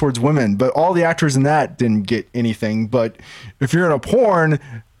horrible acts towards women, but all the actors in that didn't get anything. But if you're in a porn,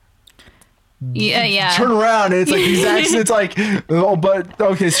 turn around and it's like these acts. It's like, oh, but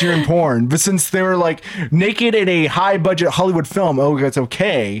okay, so you're in porn. But since they were like naked in a high budget Hollywood film, oh, that's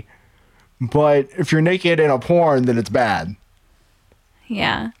okay. But if you're naked in a porn, then it's bad.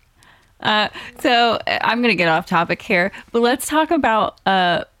 Yeah. So I'm going to get off topic here, but let's talk about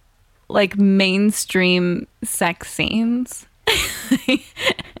like mainstream sex scenes.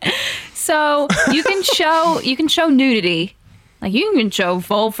 So you can show nudity. Like you can show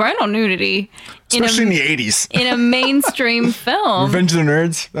full frontal nudity. Especially in the 80s. In a mainstream film. Revenge of the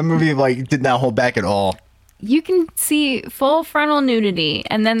Nerds. That movie like did not hold back at all. You can see full frontal nudity,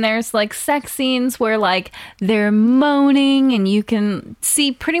 and then there's like sex scenes where like they're moaning, and you can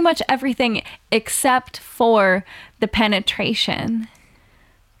see pretty much everything except for the penetration.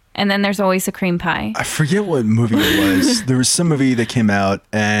 And then there's always a cream pie. I forget what movie it was. There was some movie that came out,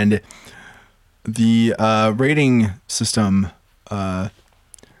 and the rating system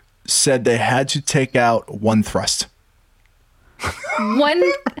said they had to take out one thrust.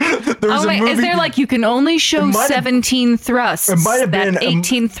 Is there like you can only show 17 thrusts? It might have been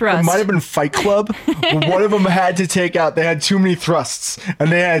 18 thrusts. It might have been Fight Club. One of them had to take out. They had too many thrusts,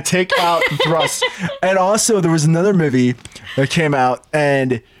 and they had to take out the thrusts. And also, there was another movie that came out,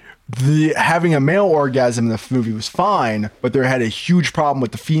 and having a male orgasm in the movie was fine, but they had a huge problem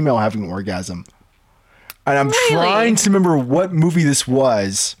with the female having an orgasm. And I'm trying to remember what movie this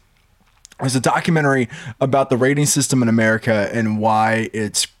was. It was a documentary about the rating system in America and why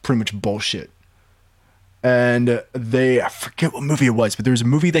it's pretty much bullshit. And I forget what movie it was, but there was a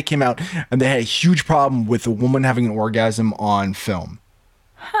movie that came out and they had a huge problem with a woman having an orgasm on film.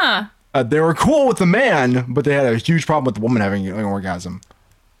 Huh. They were cool with the man, but they had a huge problem with the woman having an orgasm.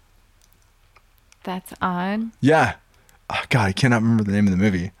 That's odd. Yeah. Oh, God, I cannot remember the name of the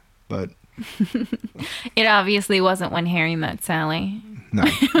movie, but... It obviously wasn't When Harry Met Sally. No.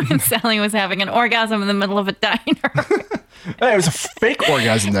 Sally was having an orgasm in the middle of a diner. Hey, it was a fake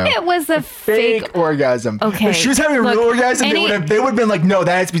orgasm, though. It was a fake orgasm. Okay. If she was having a real orgasm, they would have been like, no,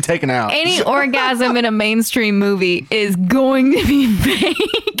 that has to be taken out. Any orgasm in a mainstream movie is going to be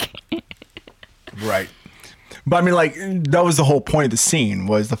fake. Right. But I mean, like, that was the whole point of the scene,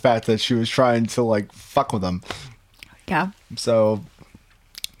 was the fact that she was trying to, like, fuck with them. Yeah. So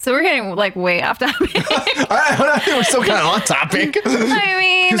we're getting, like, way off topic. I think we're still kind of on topic. I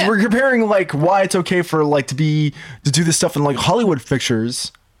mean... Because we're comparing, like, why it's okay for, like, to do this stuff in, like, Hollywood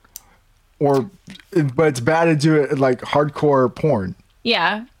pictures. but it's bad to do it like hardcore porn.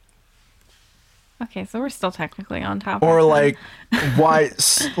 Yeah. Okay, so we're still technically on topic. Or then. like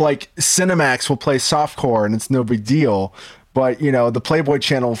like Cinemax will play softcore and it's no big deal, but you know the Playboy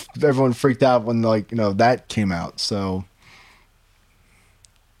channel, everyone freaked out when like you know that came out. So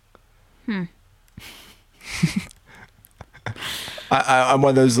I'm one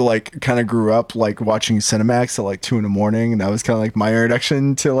of those that like kind of grew up like watching Cinemax at like 2 a.m, and that was kind of like my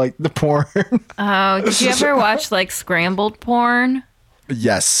introduction to like the porn. Oh, did you ever watch like scrambled porn?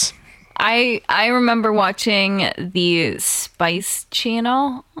 Yes. I remember watching the Spice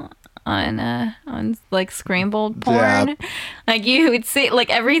Channel on like scrambled porn. Yeah. Like you would see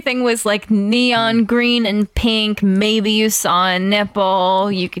like everything was like neon green and pink. Maybe you saw a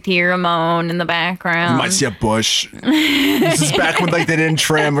nipple. You could hear a moan in the background. You might see a bush. This is back when like they didn't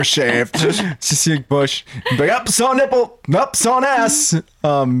trim or shave. Just see a bush. You'd be like, up, saw a nipple. Up, saw an ass.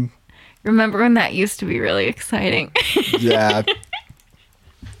 Remember when that used to be really exciting? Yeah.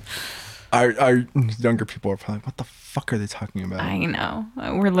 Our younger people are probably like, what the fuck are they talking about? I know.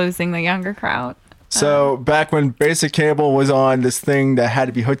 We're losing the younger crowd. So back when basic cable was on this thing that had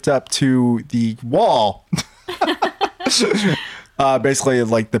to be hooked up to the wall, basically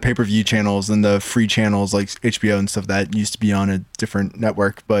like the pay-per-view channels and the free channels like HBO and stuff that used to be on a different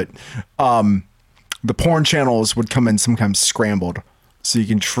network, but the porn channels would come in sometimes scrambled. So you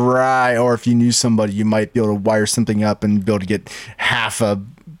can try, or if you knew somebody, you might be able to wire something up and be able to get half a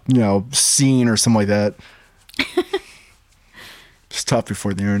scene or something like that. It's tough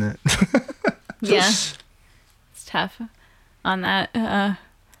before the internet. Yeah. It's tough on that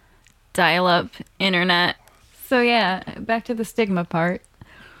dial-up internet. So yeah, back to the stigma part.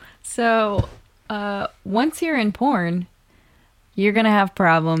 So once you're in porn, you're going to have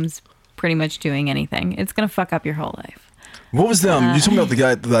problems pretty much doing anything. It's going to fuck up your whole life. What was them? You told me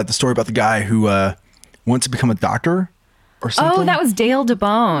about the story about the guy who wants to become a doctor or something? Oh, that was Dale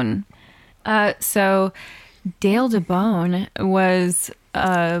DeBone. So Dale DeBone was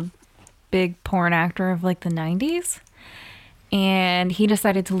a big porn actor of like the 90s. And he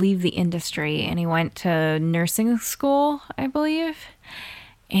decided to leave the industry and he went to nursing school, I believe.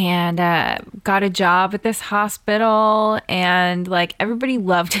 And got a job at this hospital and like everybody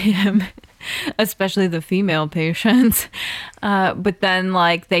loved him. Especially the female patients. But then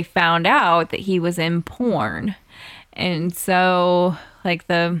like they found out that he was in porn. And so like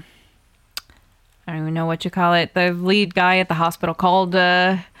I don't even know what you call it. The lead guy at the hospital called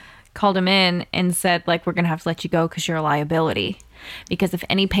him in and said like, we're going to have to let you go because you're a liability. Because if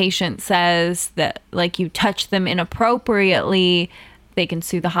any patient says that like you touch them inappropriately, they can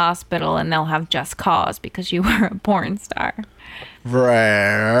sue the hospital and they'll have just cause because you were a porn star.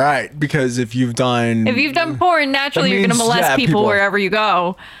 Right. Because if you've done porn, naturally you're going to molest people wherever you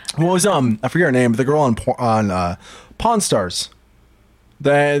go. What was I forget her name, but the girl on Pawn Stars.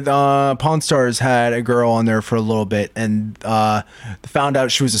 The Pawn Stars had a girl on there for a little bit, and found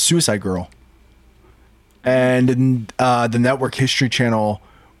out she was a suicide girl. And the Network History Channel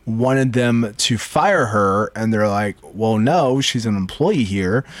wanted them to fire her, and they're like, well, no, she's an employee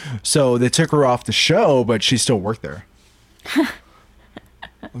here. So they took her off the show, but she still worked there.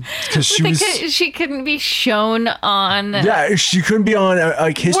 Because she couldn't be shown on. Yeah, she couldn't be on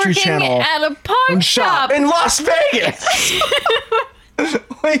a History Channel at a pawn shop in Las Vegas.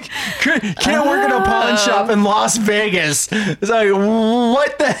 Like, can't work in a pawn shop in Las Vegas. It's like,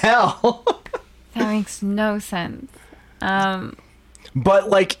 what the hell? That makes no sense. But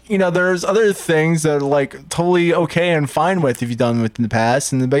like, there's other things that are like totally okay and fine with if you've done it in the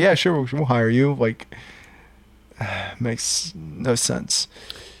past, and but yeah, sure, we'll hire you. Like, makes no sense.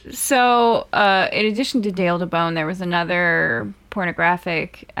 So, in addition to Dale DeBone, there was another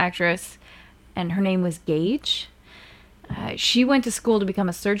pornographic actress, and her name was Gage. She went to school to become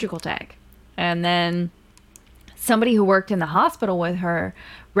a surgical tech, and then somebody who worked in the hospital with her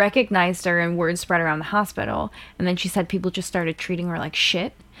recognized her, and word spread around the hospital. And then she said people just started treating her like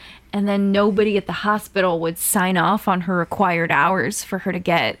shit, and then nobody at the hospital would sign off on her required hours for her to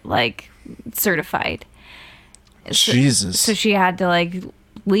get like certified. Jesus. So she had to like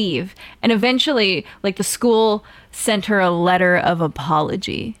leave, and eventually like the school sent her a letter of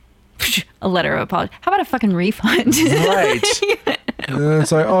apology. A letter of apology. How about a fucking refund? Right.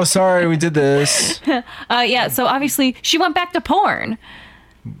 It's like, oh, sorry, we did this. Yeah, so obviously she went back to porn.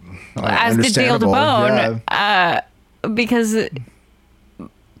 As did Dale DeBone. Yeah. Because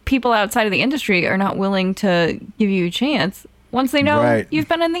people outside of the industry are not willing to give you a chance once they know you've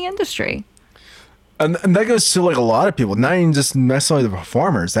been in the industry. And that goes to like a lot of people, not even just necessarily the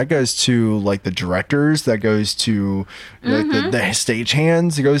performers. That goes to like the directors. That goes to like the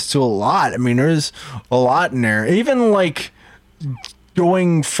stagehands. It goes to a lot. I mean, there's a lot in there. Even like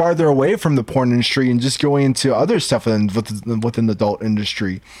going farther away from the porn industry and just going into other stuff within the adult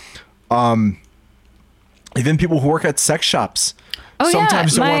industry. Even people who work at sex shops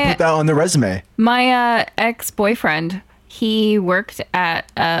sometimes don't want to put that on their resume. My ex-boyfriend, he worked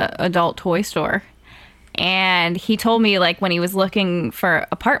at a adult toy store. And he told me, like, when he was looking for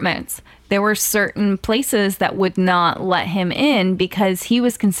apartments, there were certain places that would not let him in because he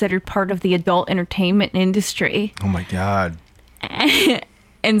was considered part of the adult entertainment industry. Oh, my God.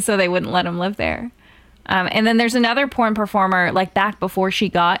 And so they wouldn't let him live there. And then there's another porn performer, like, back before she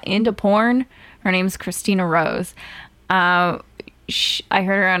got into porn. Her name's Christina Rose. I heard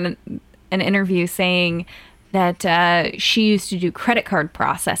her on an interview saying that she used to do credit card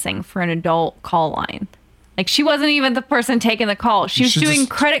processing for an adult call line. Like, she wasn't even the person taking the call. She was doing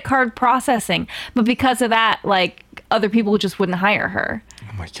credit card processing. But because of that, like, other people just wouldn't hire her.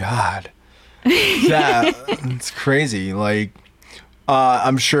 Oh, my God. Yeah, it's crazy. Like,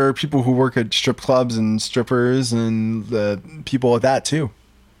 I'm sure people who work at strip clubs and strippers and the people at that, too,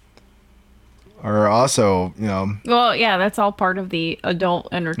 are also, you know. Well, yeah, that's all part of the adult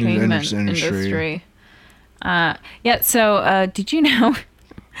entertainment industry. So did you know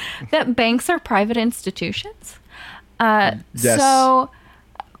that banks are private institutions? Yes. So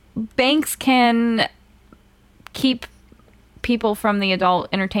banks can keep people from the adult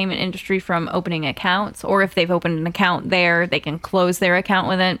entertainment industry from opening accounts, or if they've opened an account there, they can close their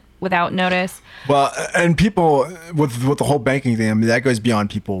account without notice. Well, and people with the whole banking thing, I mean, that goes beyond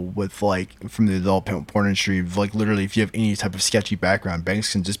people with like from the adult porn industry. Like, literally, if you have any type of sketchy background,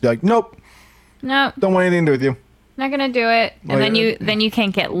 banks can just be like, nope. No, don't want anything to do with you. Not gonna do it. And then you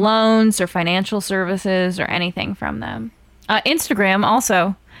can't get loans or financial services or anything from them. Instagram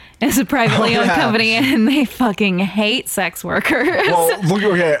also is a privately owned company, and they fucking hate sex workers. Well, look,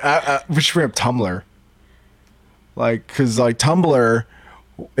 okay, we should bring up Tumblr. Like, because like Tumblr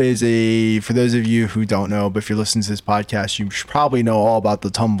is for those of you who don't know, but if you're listening to this podcast, you should probably know all about the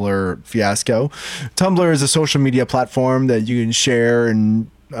Tumblr fiasco. Tumblr is a social media platform that you can share and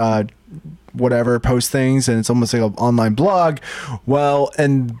post things, and it's almost like an online blog. Well,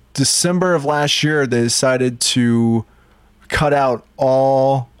 in December of last year, they decided to cut out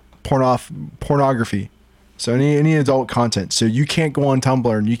all pornography, so any adult content. So you can't go on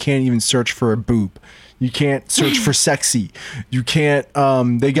Tumblr and you can't even search for a boob. You can't search for sexy. You can't.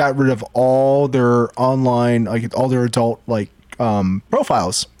 They got rid of all their online, like all their adult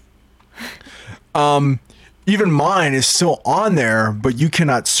profiles. Even mine is still on there, but you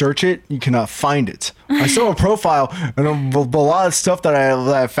cannot search it. You cannot find it. I still have a profile, and a lot of stuff that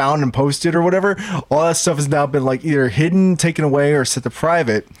I found and posted or whatever, all that stuff has now been like either hidden, taken away, or set to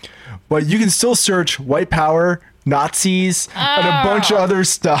private. But you can still search white power, Nazis, and a bunch of other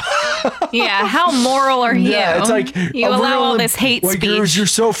stuff. Yeah, how moral are you? Yeah, it's like you allow all this hate speech. You're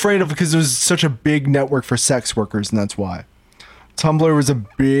so afraid of, because there's such a big network for sex workers, and that's why. Tumblr was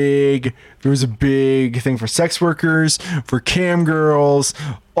a big thing for sex workers, for cam girls,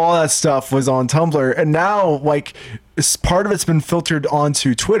 all that stuff was on Tumblr. And now, like, part of it's been filtered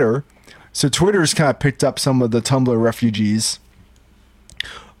onto Twitter. So Twitter's kind of picked up some of the Tumblr refugees.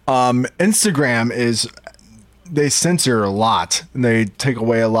 Instagram they censor a lot and they take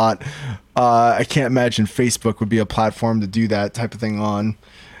away a lot. I can't imagine Facebook would be a platform to do that type of thing on.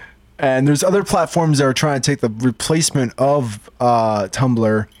 And there's other platforms that are trying to take the replacement of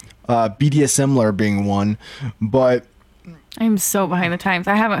Tumblr, BDSMler being one. But I'm so behind the times.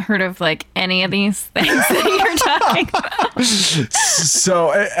 I haven't heard of like any of these things that you're talking about.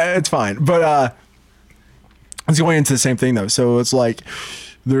 So it's fine. But it's going into the same thing though. So it's like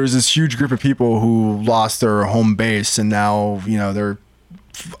there's this huge group of people who lost their home base, and now they're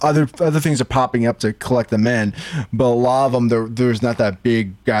other things are popping up to collect them in, but a lot of them there's not that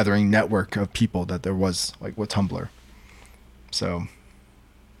big gathering network of people that there was like with Tumblr. So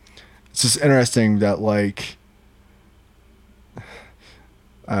it's just interesting that like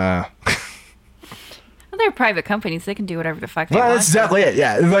well, they're private companies, they can do whatever the fuck they want. That's exactly it.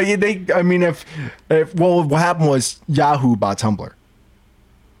 Yeah, like what happened was Yahoo bought Tumblr.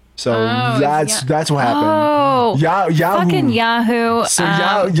 So that's what happened. Oh, Yahoo, fucking Yahoo. So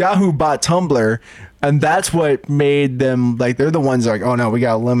Yahoo bought Tumblr, and that's what made them like they're the ones like, oh no, we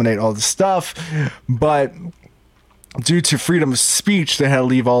gotta eliminate all the stuff. But due to freedom of speech, they had to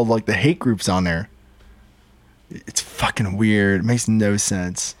leave all like the hate groups on there. It's fucking weird. It makes no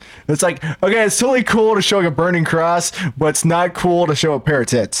sense. It's like, okay, it's totally cool to show like a burning cross, but it's not cool to show a pair of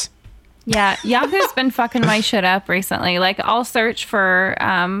tits. Yeah, Yahoo's been fucking my shit up recently. Like, I'll search for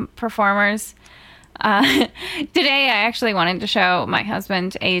performers. Today, I actually wanted to show my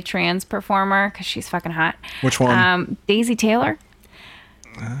husband a trans performer because she's fucking hot. Which one? Daisy Taylor.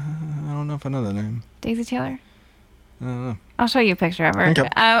 I don't know if I know that name. Daisy Taylor. I don't know. I'll show you a picture of her.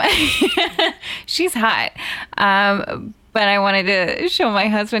 Okay. She's hot. But I wanted to show my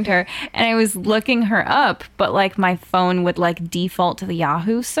husband her, and I was looking her up, but like my phone would like default to the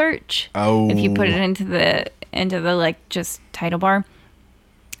Yahoo search. Oh. If you put it into the like just title bar.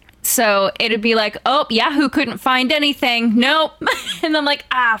 So it'd be like, oh, Yahoo couldn't find anything. Nope. And I'm like,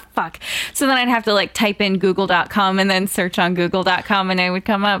 fuck. So then I'd have to like type in google.com and then search on google.com and it would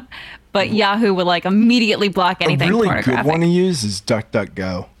come up. But Yahoo would like immediately block anything A really pornographic. good one to use is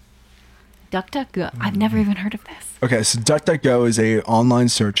DuckDuckGo. DuckDuckGo. I've never even heard of this. Okay, so DuckDuckGo is a online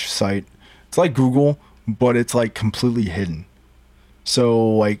search site. It's like Google, but it's like completely hidden. So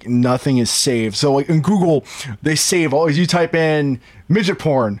like nothing is saved. So like in Google, they save always. You type in midget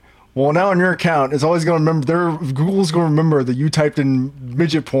porn. Well, now on your account, it's always going to remember. Google's going to remember that you typed in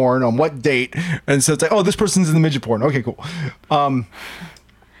midget porn on what date, and so it's like, oh, this person's in the midget porn. Okay, cool.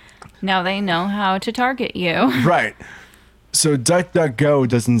 Now they know how to target you. Right. So DuckDuckGo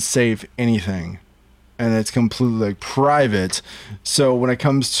doesn't save anything, and it's completely like private. So when it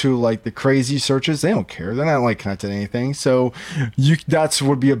comes to like the crazy searches, they don't care. They're not like connected to anything. So that's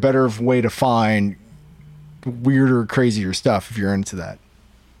would be a better way to find weirder, crazier stuff if you're into that.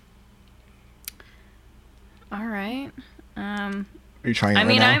 All right. Are you trying? I it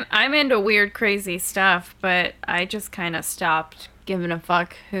mean, right now? I'm into weird, crazy stuff, but I just kind of stopped giving a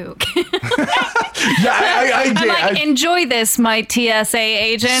fuck who. Yeah, I I'm like, enjoy this, my TSA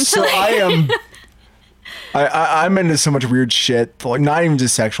agent. So I am. I'm into so much weird shit, like not even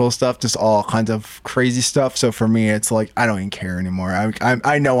just sexual stuff, just all kinds of crazy stuff. So for me, it's like I don't even care anymore.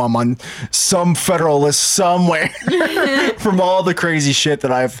 I know I'm on some federal list somewhere from all the crazy shit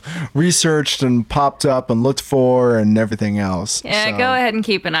that I've researched and popped up and looked for and everything else. Yeah, So- go ahead and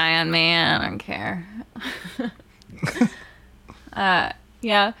keep an eye on me. I don't care.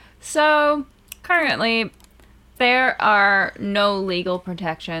 Yeah. So currently, there are no legal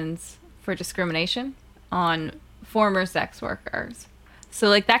protections for discrimination on former sex workers. So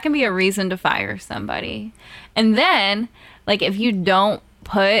like that can be a reason to fire somebody. And then like if you don't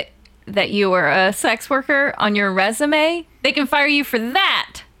put that you were a sex worker on your resume, they can fire you for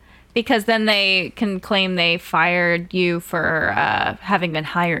that. Because then they can claim they fired you for having been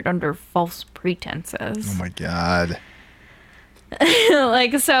hired under false pretenses. Oh my God.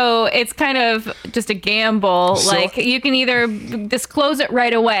 Like, so it's kind of just a gamble. So- like, you can either disclose it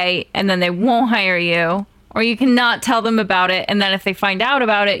right away and then they won't hire you, or you cannot tell them about it. And then if they find out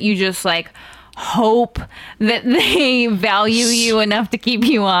about it, you just like hope that they value you enough to keep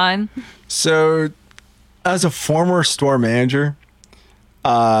you on. So, as a former store manager,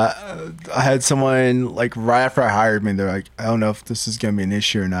 I had someone like right after I hired me. They're like, I don't know if this is gonna be an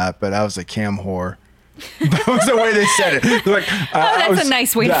issue or not, but I was a cam whore. That was the way they said it. They're like, That's a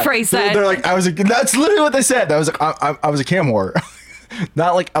nice way to phrase that. They're like, that's literally what they said. I was like, I was a cam whore.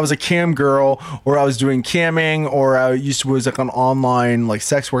 Not like I was a cam girl, or I was doing camming, or I was like an online like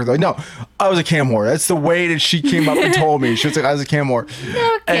sex worker. Like, no, I was a cam whore. That's the way that she came up and told me. She was like, I was a cam whore.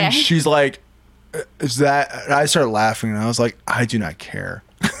 Okay. And she's like, is that? And I started laughing, and I was like, I do not care.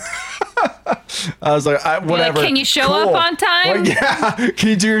 I was like, whatever. Like, can you show up on time? Like, yeah. Can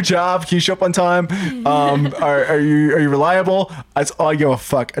you do your job? Can you show up on time? Are you reliable? That's all I give a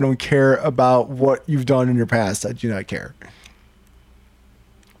fuck. I don't care about what you've done in your past. I do not care.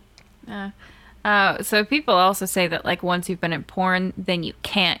 So people also say that like once you've been in porn, then you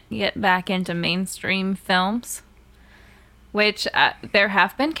can't get back into mainstream films, which there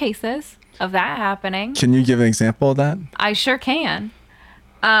have been cases of that happening. Can you give an example of that? I sure can.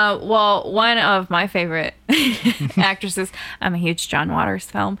 Well, one of my favorite actresses, I'm a huge John Waters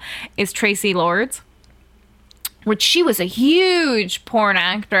film, is Tracy Lords, which she was a huge porn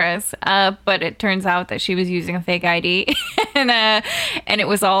actress, but it turns out that she was using a fake ID, and it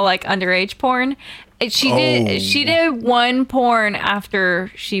was all like underage porn. And she did one porn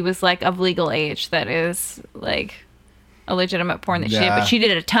after she was like of legal age that is like a legitimate porn that she did, Yeah. but she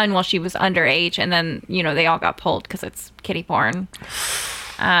did a ton while she was underage, and then they all got pulled because it's kiddie porn.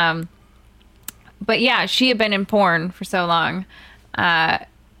 But yeah, she had been in porn for so long.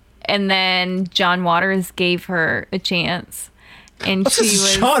 And then John Waters gave her a chance. And This she is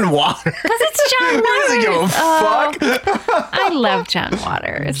was... John Waters. Because it's John He Waters. doesn't give a fuck. I love John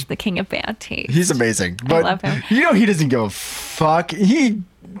Waters, the king of bad taste. He's amazing. But love him. he doesn't give a fuck.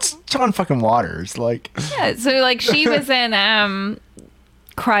 It's John fucking Waters. Like, Yeah, so like she was in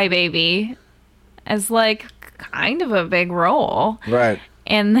Crybaby as like kind of a big role. Right.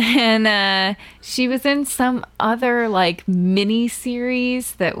 And then she was in some other like mini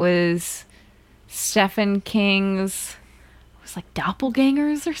series that was Stephen King's, it was like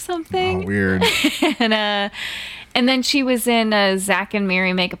Doppelgangers or something. Oh, weird. And then she was in Zack and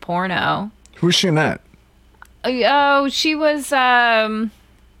Miri Make a Porno. Who's she in that? Oh, she was her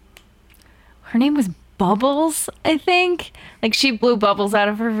name was Bubbles, I think. Like she blew bubbles out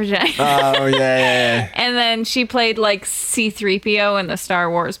of her vagina. Oh, yeah. And then she played like C-3PO in the Star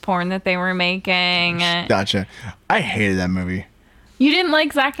Wars porn that they were making. Gotcha. I hated that movie. You didn't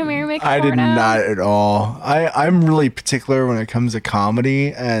like Zack and Miri Make a I Porno? did not at all. I'm really particular when it comes to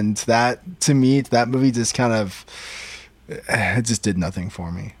comedy, and that, to me, that movie just kind of, it just did nothing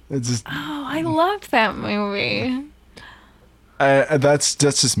for me. It just, Oh, I loved that movie. that's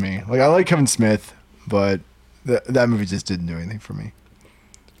just me. Like, I like Kevin Smith, but that movie just didn't do anything for me.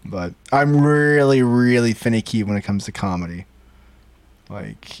 But I'm really, really finicky when it comes to comedy.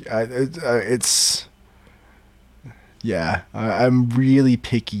 Like, I'm really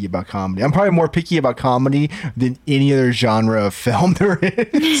picky about comedy. I'm probably more picky about comedy than any other genre of film there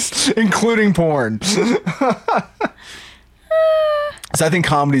is, including porn. So I think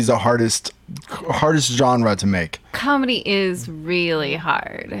comedy is the hardest genre to make. Comedy is really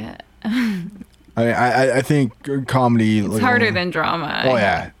hard. I think comedy. It's harder than drama. Oh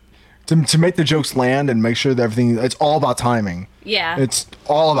yeah, to make the jokes land and make sure that everything. It's all about timing. Yeah. It's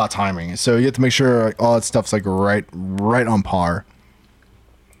all about timing. So you have to make sure all that stuff's like right on par.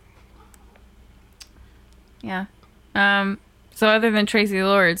 Yeah. So other than Tracy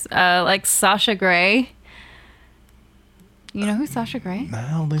Lords, like Sasha Grey. You know who Sasha Grey?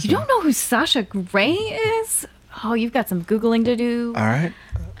 No, Lisa. You don't know who Sasha Grey is? Oh, you've got some Googling to do. All right.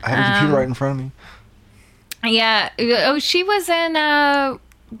 I have a computer right in front of me. Yeah. Oh, she was in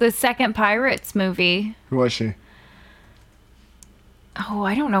the second Pirates movie. Who was she? Oh,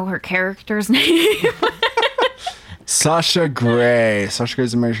 I don't know her character's name. Sasha Grey. Sasha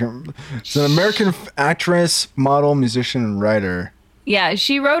Grey's American. She's an American actress, model, musician, and writer. Yeah,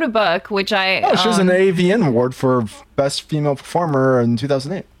 she wrote a book, which I... Oh, she was an AVN award for Best Female Performer in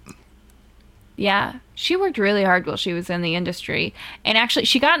 2008. Yeah, she worked really hard while she was in the industry. And actually,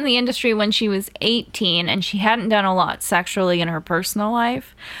 she got in the industry when she was 18, and she hadn't done a lot sexually in her personal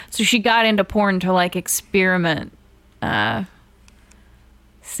life. So she got into porn to, like, experiment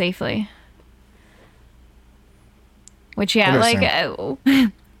safely. Which, yeah, like...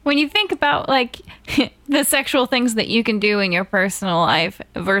 when you think about, like, the sexual things that you can do in your personal life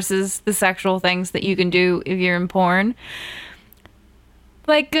versus the sexual things that you can do if you're in porn,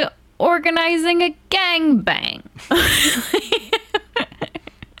 like, organizing a gangbang.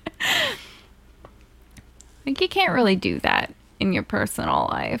 Like, you can't really do that in your personal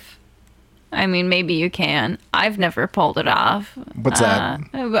life. I mean, maybe you can. I've never pulled it off. What's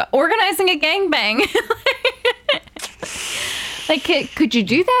that? Organizing a gangbang. Like, could you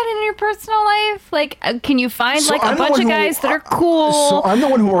do that in your personal life? Like, can you find, like, a bunch of guys that are cool? So I'm the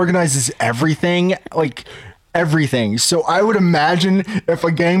one who organizes everything, like, everything. So I would imagine if a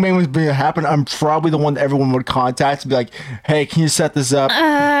gangbang was going to happen, I'm probably the one that everyone would contact and be like, hey, can you set this up? For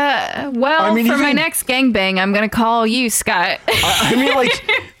my next gangbang, I'm going to call you, Scott. I mean,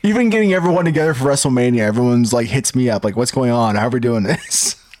 like, even getting everyone together for WrestleMania, everyone's like, hits me up, like, what's going on? How are we doing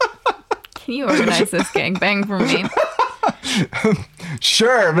this? Can you organize this gangbang for me?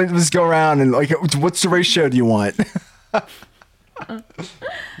 Sure, let's go around and, like, what's the ratio do you want?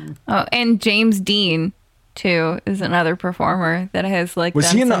 Oh, and James Dean too is another performer that has, like,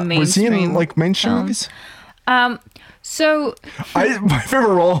 was he in like mainstream movies? So my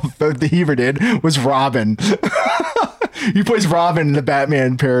favorite role that he ever did was Robin. He plays Robin in the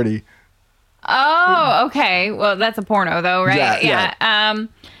Batman parody. Oh, okay. Well, that's a porno though, right? Yeah.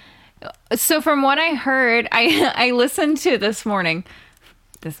 So from what I heard, I listened to this morning,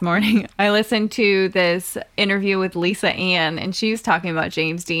 I listened to this interview with Lisa Ann, and she was talking about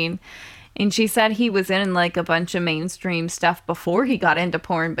James Dean. And she said he was in, like, a bunch of mainstream stuff before he got into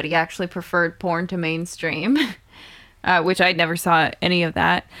porn, but he actually preferred porn to mainstream, which I never saw any of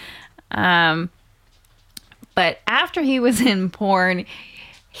that. But after he was in porn,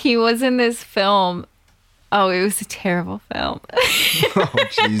 he was in this film. Oh, it was a terrible film. Oh,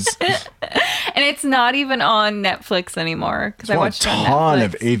 jeez. And it's not even on Netflix anymore. Because I watched it on Netflix. A ton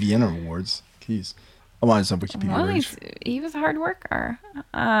of AVN awards. Jeez. I'm on some Wikipedia. Well, he was a hard worker.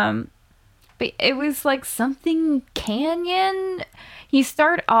 But it was like something Canyon. He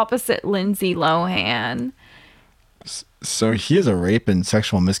starred opposite Lindsay Lohan. So he has a rape and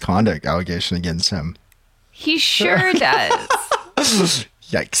sexual misconduct allegation against him. He sure does.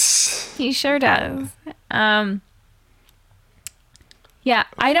 Yikes. He sure does. Yeah,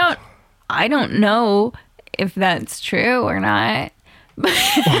 I don't know if that's true or not. Well,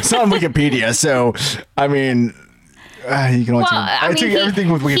 it's not on Wikipedia, so I mean, you can only take everything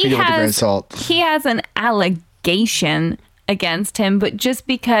with Wikipedia with a grain of salt. He has an allegation against him, but just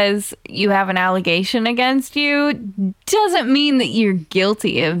because you have an allegation against you doesn't mean that you're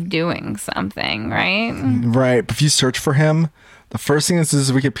guilty of doing something, right? Right. But if you search for him, the first thing is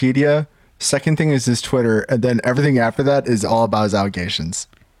his Wikipedia, second thing is his Twitter, and then everything after that is all about his allegations.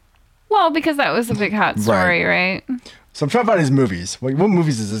 Well, because that was a big hot story, right? So I'm trying to find his movies. What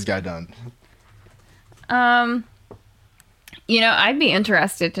movies has this guy done? I'd be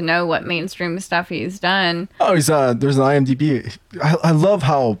interested to know what mainstream stuff he's done. Oh, there's an IMDb. I love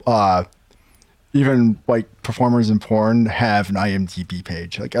how even like performers in porn have an IMDb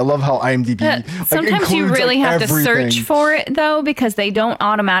page. Like I love how IMDb sometimes you really have to search for it though, because they don't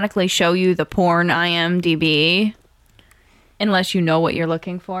automatically show you the porn IMDb unless you know what you're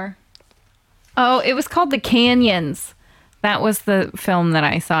looking for. Oh, it was called The Canyons. That was the film that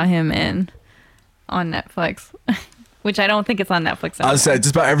I saw him in on Netflix. Which I don't think it's on Netflix anymore. I was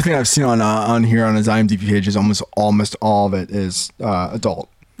just about everything I've seen on here on his IMDb page is almost all of it is adult.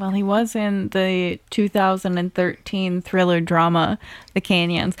 Well, he was in the 2013 thriller drama The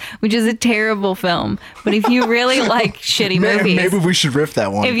Canyons, which is a terrible film. But if you really like shitty movies, maybe we should riff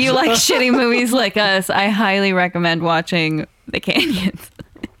that one. If you like shitty movies like us, I highly recommend watching The Canyons.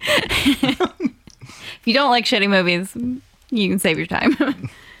 If you don't like shitty movies, you can save your time.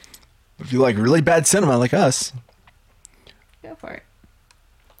 If you like really bad cinema like us, go for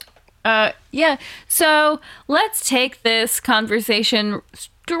it. Yeah, so let's take this conversation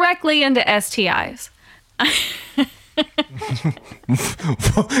directly into STIs. No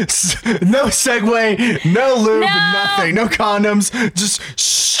segue, no lube, nothing, no condoms, just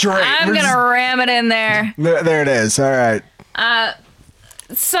straight. I'm gonna ram it in there. There it is. All right.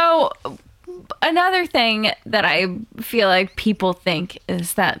 So another thing that I feel like people think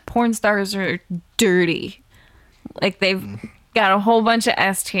is that porn stars are dirty. Like they've got a whole bunch of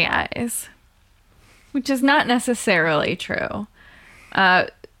STIs, which is not necessarily true.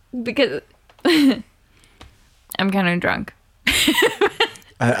 Because I'm kind of drunk.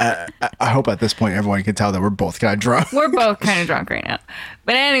 I hope at this point everyone can tell that we're both kind of drunk. We're both kind of drunk right now.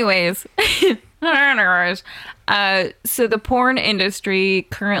 But anyways, so the porn industry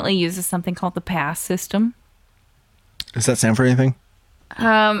currently uses something called the PASS system. Does that stand for anything?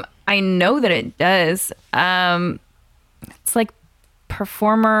 I know that it does. It's like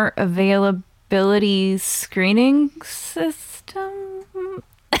performer availability screening system.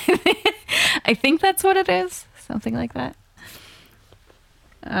 I think that's what it is. Something like that.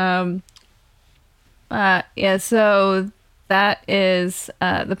 Yeah, so that is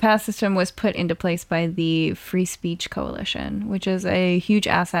the PASS system was put into place by the Free Speech Coalition, which is a huge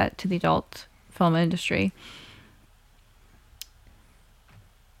asset to the adult film industry.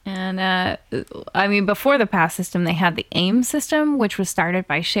 And I mean, before the PASS system, they had the AIM system, which was started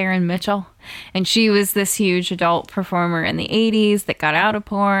by Sharon Mitchell. And she was this huge adult performer in the 80s that got out of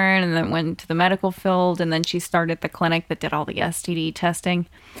porn and then went to the medical field. And then she started the clinic that did all the STD testing.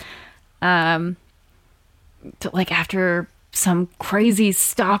 Like after some crazy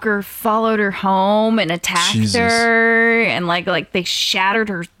stalker followed her home and attacked her, and like they shattered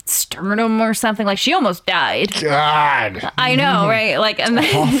her sternum or something. Like she almost died. God, I know, right? Like, and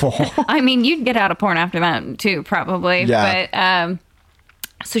then, awful. I mean, you'd get out of porn after that too, probably. Yeah. But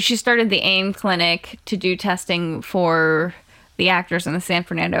so she started the AIM clinic to do testing for the actors in the San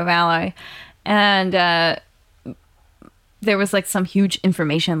Fernando Valley, and there was like some huge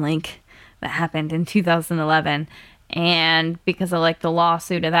information leak that happened in 2011. And because of like the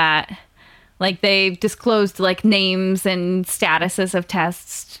lawsuit of that, like they disclosed like names and statuses of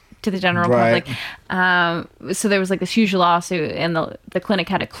tests to the general public. So there was like this huge lawsuit, and the clinic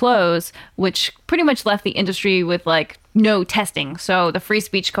had to close, which pretty much left the industry with like no testing. So the Free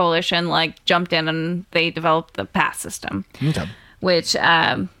Speech Coalition like jumped in and they developed the PASS system. Okay. Which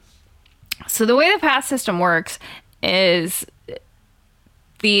so the way the PASS system works is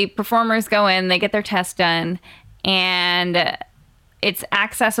the performers go in, they get their test done, and it's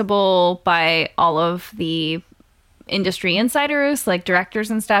accessible by all of the industry insiders, like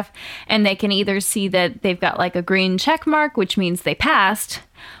directors and stuff, and they can either see that they've got like a green check mark, which means they passed,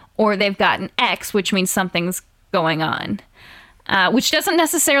 or they've got an X, which means something's going on. Which doesn't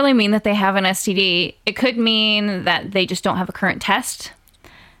necessarily mean that they have an STD. It could mean that they just don't have a current test,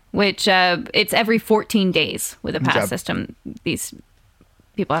 which it's every 14 days with a PASS system. These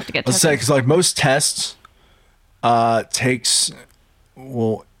people have to get tested. Let's say, because like most tests takes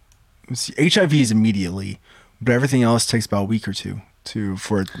well, let's see, HIV is immediately, but everything else takes about a week or two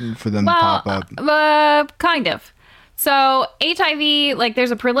for them to pop up. Kind of. So HIV, like there's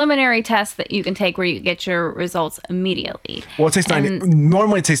a preliminary test that you can take where you get your results immediately. Well, it takes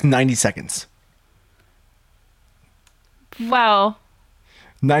normally it takes 90 seconds. Well,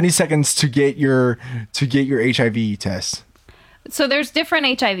 90 seconds to get your HIV test. So there's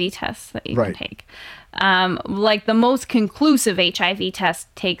different HIV tests that you Right. can take. Like the most conclusive HIV test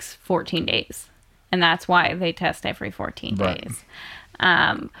takes 14 days. And that's why they test every 14 Right. days.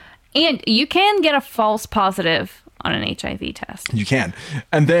 And you can get a false positive on an HIV test. You can.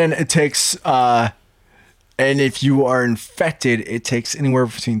 And then it takes, and if you are infected, it takes anywhere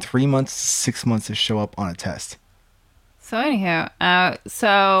between 3 months to 6 months to show up on a test. So anyhow,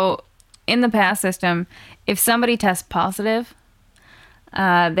 so in the PASS system, if somebody tests positive,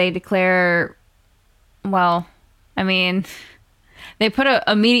 they declare, well, I mean, they put an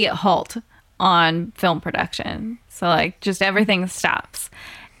immediate halt on film production. So like just everything stops.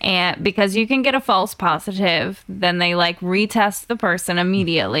 And because you can get a false positive, then they like retest the person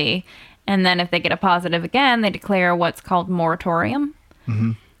immediately. And then if they get a positive again, they declare what's called moratorium,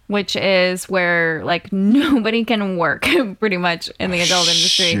 which is where like nobody can work pretty much in the adult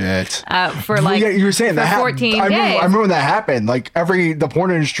industry. Shit. For like Yeah, you were saying for that 14 I days. remember when that happened. Like the porn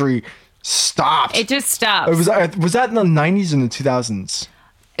industry stopped. It just stops. Was that in the 90s and the 2000s?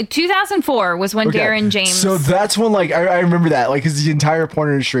 2004 was when Okay. Darren James. So that's when like I remember that like because the entire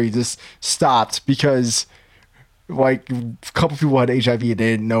porn industry just stopped because like a couple people had HIV and they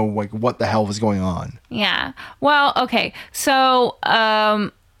didn't know like what the hell was going on. Yeah. Well, okay. So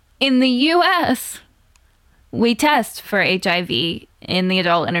in the U.S., we test for HIV in the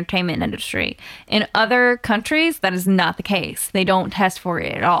adult entertainment industry. In other countries, that is not the case. They don't test for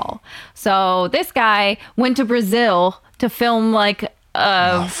it at all. So this guy went to Brazil to film like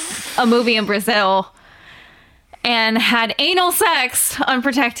a movie in Brazil and had anal sex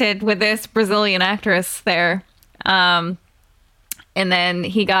unprotected with this Brazilian actress there. And then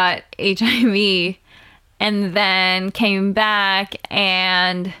he got HIV and then came back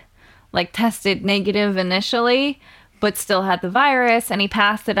and like tested negative initially, but still had the virus, and he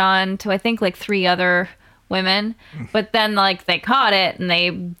passed it on to I think like 3 other women. But then like they caught it and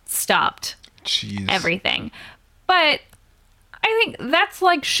they stopped Jeez. everything. But I think that's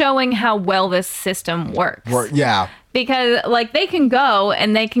like showing how well this system works. Yeah. Because like they can go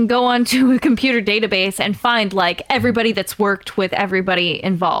onto a computer database and find like everybody that's worked with everybody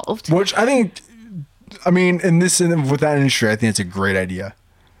involved. Which I think, I mean, with that industry, I think it's a great idea.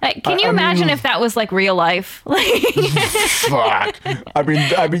 Like, can you imagine if that was like real life? Like, Fuck.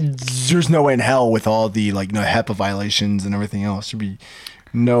 I mean, there's no way in hell with all the like HEPA violations and everything else. There'd be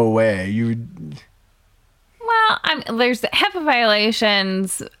no way you would. well, there's the HEPA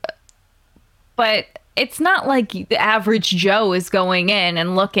violations, but it's not like the average Joe is going in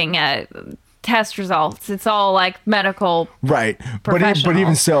and looking at test results. It's all like medical. Right. But Professional.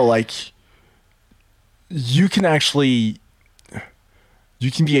 even so, like, you can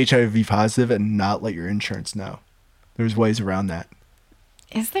be HIV positive and not let your insurance know. There's ways around that.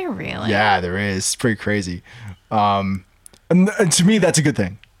 Is there really? Yeah, there is. It's pretty crazy. And to me, that's a good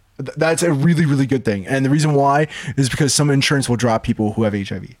thing. That's a really, really good thing. And the reason why is because some insurance will drop people who have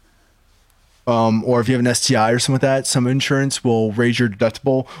HIV. Or if you have an STI or something like that, some insurance will raise your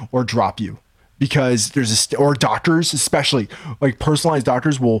deductible or drop you. Because there's or doctors, especially like personalized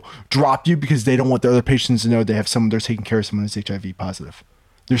doctors, will drop you because they don't want the other patients to know they're taking care of someone who's HIV positive.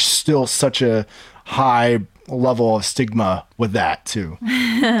 There's still such a high level of stigma with that too.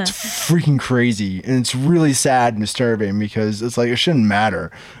 It's freaking crazy, and it's really sad and disturbing because it's like it shouldn't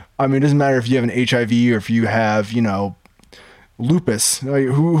matter. I mean, it doesn't matter if you have an HIV or if you have, lupus. Like,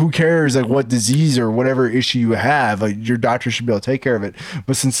 who cares like what disease or whatever issue you have? Like your doctor should be able to take care of it.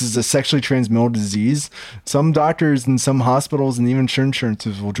 But since it's a sexually transmittable disease, some doctors and some hospitals and even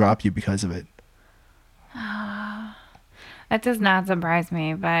insurances will drop you because of it. That does not surprise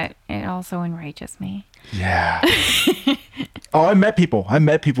me, but it also enrages me. Yeah. Oh, I met people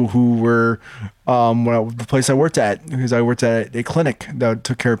who were the place I worked at, because I worked at a clinic that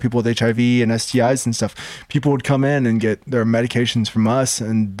took care of people with HIV and STIs and stuff. People would come in and get their medications from us,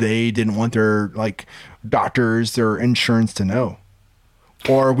 and they didn't want their doctors, their insurance to know.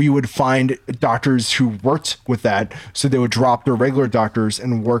 Or we would find doctors who worked with that, so they would drop their regular doctors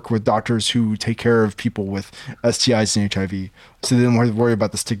and work with doctors who take care of people with STIs and HIV, so they didn't have to worry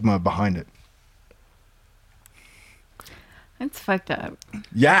about the stigma behind it. It's fucked up.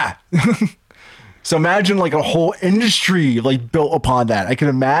 Yeah. So imagine like a whole industry like built upon that. I can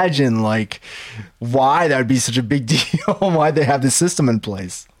imagine like why that would be such a big deal and why they have this system in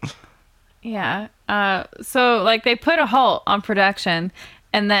place. Yeah. So like they put a halt on production,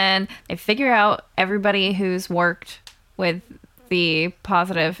 and then they figure out everybody who's worked with the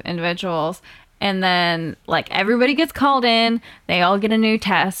positive individuals, and then like everybody gets called in, they all get a new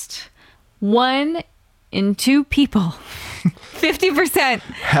test. 1 in 2 people, 50%,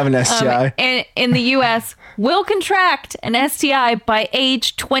 Have an STI. in the US will contract an STI by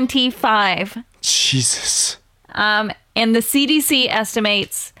age 25. Jesus. And the CDC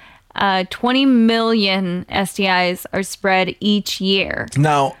estimates 20 million STIs are spread each year.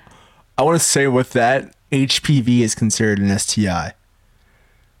 Now, I want to say with that, HPV is considered an STI.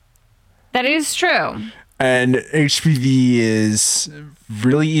 That is true. And HPV is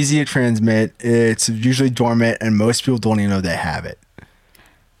really easy to transmit. It's usually dormant, and most people don't even know they have it.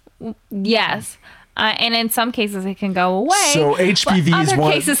 Yes. And in some cases, it can go away. So HPV but is other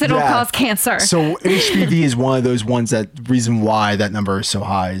one. cases, it'll cause cancer. So HPV is one of those ones that reason why that number is so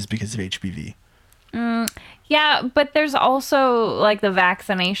high is because of HPV. Yeah, but there's also like the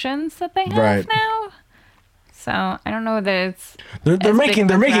vaccinations that they have Right. now. So I don't know that it's They're as big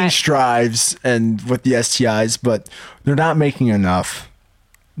making of a threat. strides and with the STIs, but they're not making enough.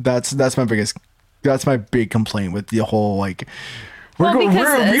 That's my big complaint with the whole like.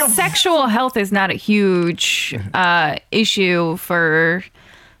 Because sexual health is not a huge issue for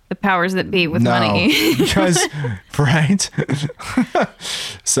the powers that be with money. because right.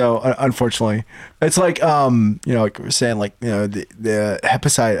 So unfortunately, it's like like we're saying, like the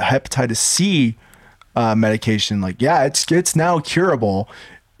hepatitis C medication, like it's now curable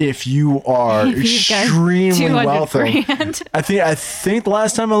if you are If you've got extremely 200 wealthy. grand. I think the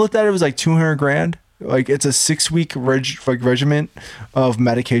last time I looked at it, it was like 200 grand. Like it's a 6-week regimen of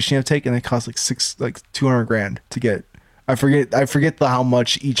medication you have to take, and it costs like 200 grand to get. I forget how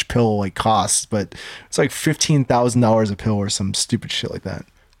much each pill like costs, but it's like $15,000 a pill or some stupid shit like that.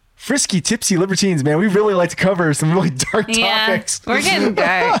 Frisky, tipsy libertines, man. We really like to cover some really dark topics. We're getting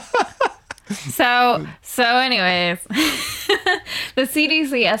dark. So anyways, the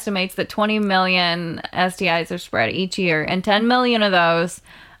CDC estimates that 20 million STIs are spread each year, and 10 million of those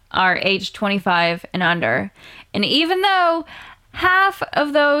are age 25 and under. And even though half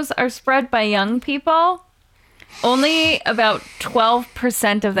of those are spread by young people, only about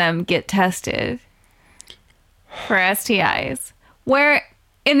 12% of them get tested for STIs. Where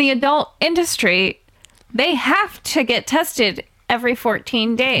in the adult industry, they have to get tested every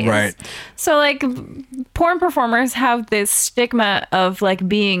 14 days. Right. So like porn performers have this stigma of like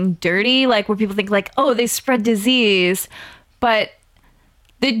being dirty, like where people think like, oh, they spread disease, but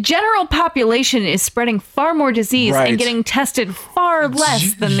the general population is spreading far more disease Right. and getting tested far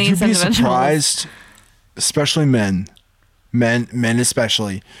less than these You'd be individuals. surprised, especially men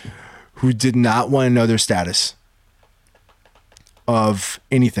especially, who did not want to know their status of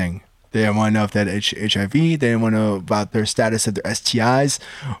anything. They didn't want to know if they had HIV. They didn't want to know about their status of their STIs.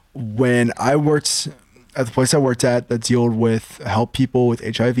 When I worked at the place I worked at that dealt with help people with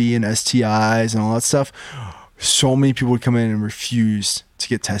HIV and STIs and all that stuff, so many people would come in and refuse to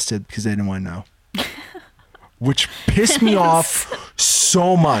get tested because they didn't want to know. Which pissed me off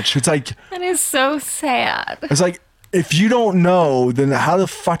so much. It's like, That is so sad. it's like, if you don't know, then how the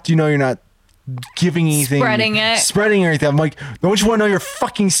fuck do you know you're not giving anything? Spreading it. Spreading anything. I'm like, don't you want to know your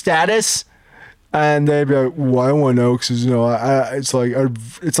fucking status? And they'd be like, well, I want to know because,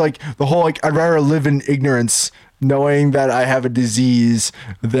 it's like the whole, like, I'd rather live in ignorance knowing that I have a disease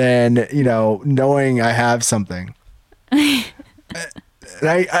than, knowing I have something. And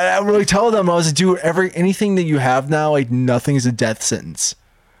I really tell them, I was like, dude, anything that you have now, like, nothing is a death sentence.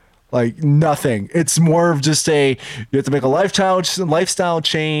 Like, nothing. It's more of just you have to make a lifestyle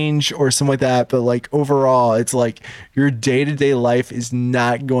change or something like that. But like overall, it's like your day-to-day life is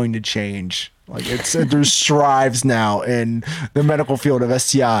not going to change. Like there's strives now in the medical field of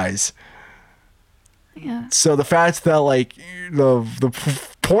STIs. Yeah. So the fact that like the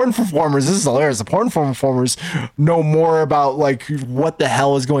porn performers, this is hilarious. The porn performers know more about like what the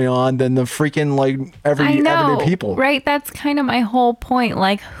hell is going on than the freaking like everyday people. Right? That's kind of my whole point.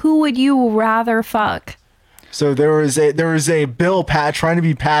 Like, who would you rather fuck? So there was a bill trying to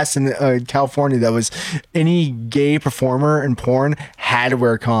be passed in California that was any gay performer in porn had to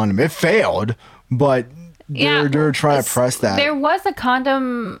wear a condom. It failed, but they're trying to press that. There was a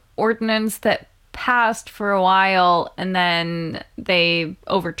condom ordinance that passed for a while and then they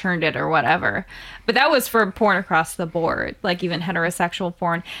overturned it or whatever, but that was for porn across the board, like even heterosexual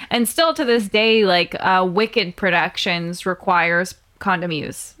porn. And still to this day, like Wicked Productions requires condom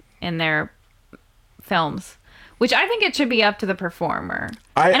use in their films, which I think it should be up to the performer.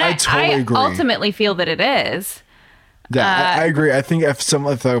 I totally agree. I ultimately feel that it is. Yeah, I agree. I think if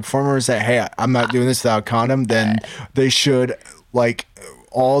the performer say, "Hey, I'm not doing this without a condom," then they should, like,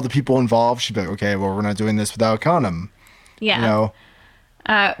 all the people involved should be like, "Okay, well, we're not doing this without a condom." Yeah. You know?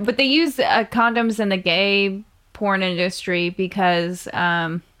 But they use condoms in the gay porn industry because,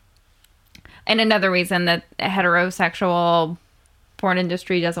 and another reason that a heterosexual porn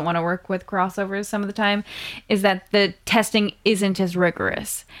industry doesn't want to work with crossovers some of the time is that the testing isn't as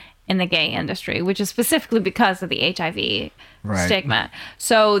rigorous in the gay industry, which is specifically because of the HIV stigma.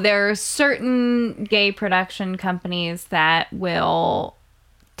 So there are certain gay production companies that will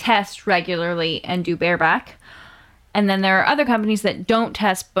test regularly and do bareback. And then there are other companies that don't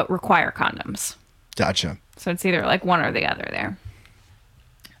test but require condoms. Gotcha. So it's either like one or the other there.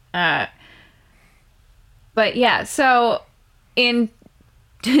 But yeah, so in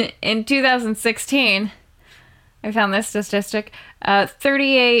 2016, I found this statistic.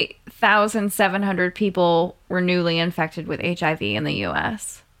 38,700 people were newly infected with HIV in the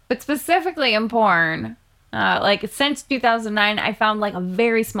U.S. But specifically in porn, like since 2009, I found like a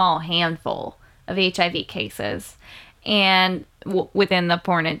very small handful of HIV cases and within the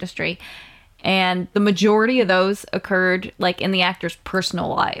porn industry. And the majority of those occurred like in the actors' personal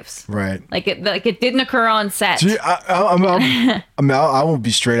lives. Right. Like it didn't occur on set. Gee, I won't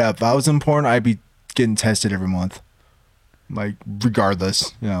be straight up. If I was in porn, I'd be getting tested every month. Like,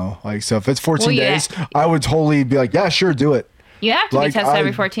 regardless, you know. Like, so if it's 14 days, I would totally be like, yeah, sure, do it. You have to be tested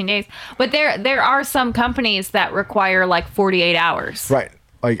every 14 days. But there are some companies that require like 48 hours. Right.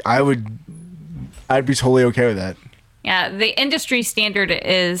 Like, I'd be totally okay with that. Yeah, the industry standard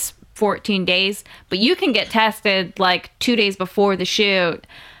is 14 days, but you can get tested like 2 days before the shoot.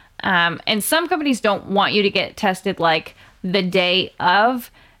 And some companies don't want you to get tested like the day of,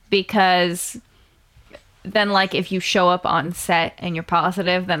 because then like if you show up on set and you're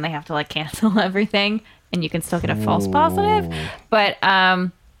positive, then they have to like cancel everything and you can still get a false positive. But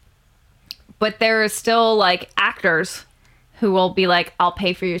there are still like actors who will be like, I'll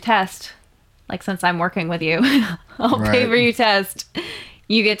pay for your test. Like, since I'm working with you, I'll pay for your test.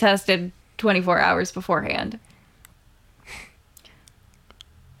 You get tested 24 hours beforehand.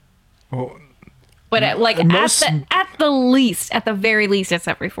 Well, but at the very least, it's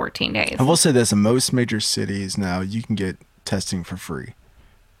every 14 days. I will say this: in most major cities now, you can get testing for free.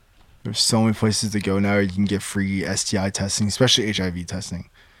 There's so many places to go now. You can get free STI testing, especially HIV testing.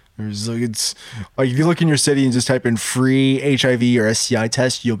 It's like if you look in your city and just type in free HIV or STI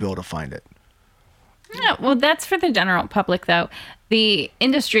test, you'll be able to find it. Yeah, well, that's for the general public, though. The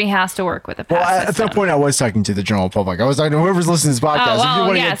industry has to work with a pass Well, system. at that point, I was talking to the general public. I was talking to whoever's listening to this podcast. Oh,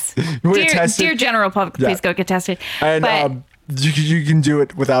 well, if you want to get tested, dear general public, please go get tested. And but, you can do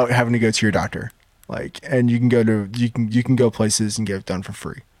it without having to go to your doctor. Like, and you can go places and get it done for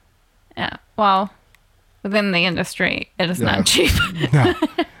free. Yeah. Well, within the industry, it is not cheap. No.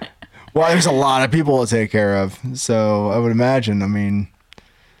 Well, there's a lot of people to take care of, so I would imagine. I mean,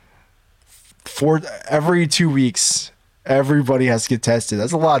 for every 2 weeks, everybody has to get tested.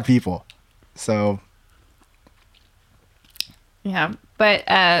 That's a lot of people. So yeah, but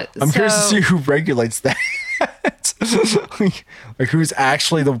I'm curious to see who regulates that. like who's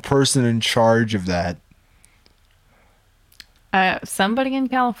actually the person in charge of that. Somebody in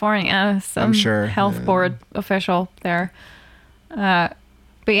California, some health board official there. But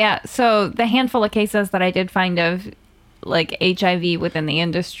yeah, so the handful of cases that I did find of like HIV within the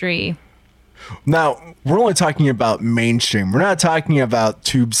industry. Now, we're only talking about mainstream. We're not talking about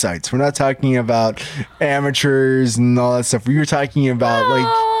tube sites. We're not talking about amateurs and all that stuff. We were talking about like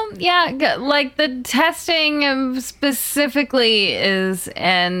the testing specifically is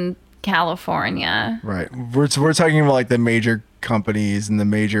in California. Right. We're talking about like the major companies and the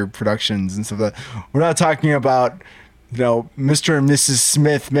major productions and stuff like that. We're not talking about, you know, Mr. and Mrs.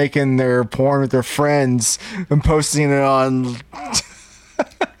 Smith making their porn with their friends and posting it on.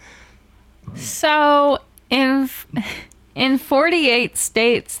 So in 48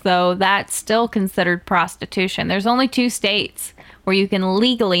 states, though, that's still considered prostitution. There's only 2 states where you can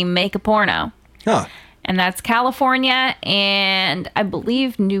legally make a porno. Huh. And that's California and I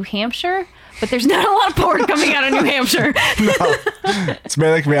believe New Hampshire. But there's not a lot of porn coming out of New Hampshire. No. It's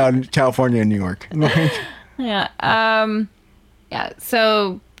mainly coming out in California and New York. Yeah. Yeah.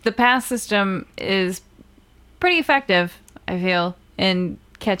 So the pass system is pretty effective, I feel, in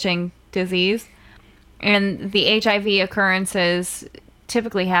catching disease. And the HIV occurrences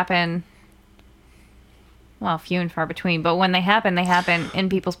typically happen, well, few and far between. But when they happen in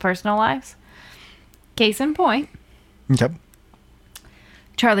people's personal lives. Case in point. Okay.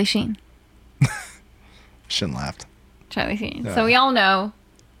 Charlie Sheen. Shouldn't laughed. Charlie Sheen. So we all know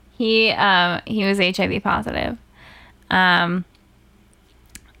he was HIV positive. And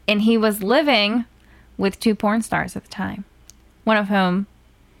he was living with 2 porn stars at the time. One of whom,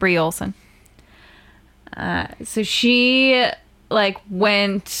 Brie Olson. So she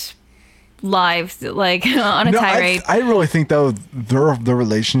went live on a tirade. I really think though their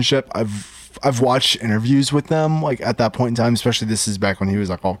relationship. I've watched interviews with them at that point in time, especially this is back when he was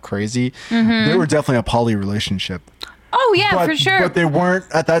all crazy. They were definitely a poly relationship. Oh yeah, for sure. But they weren't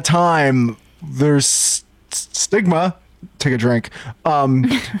at that time. There's stigma. Take a drink.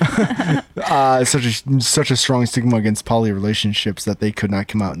 Such a strong stigma against poly relationships that they could not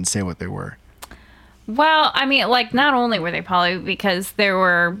come out and say what they were. Well, I mean, not only were they poly because they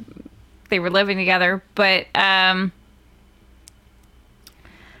were living together, but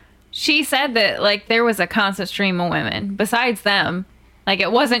she said that there was a constant stream of women besides them.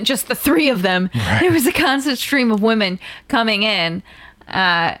 It wasn't just the 3 of them. Right. There was a constant stream of women coming in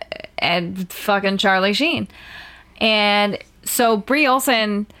and fucking Charlie Sheen. And so Brie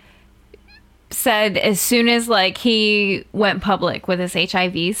Olson said as soon as he went public with his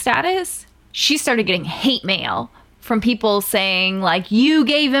HIV status, she started getting hate mail from people saying you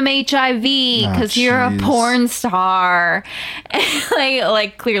gave him HIV because you're a porn star.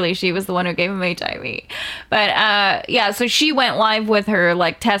 Clearly she was the one who gave him HIV. But yeah, so she went live with her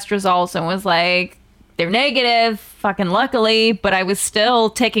test results and was they're negative, fucking luckily, but I was still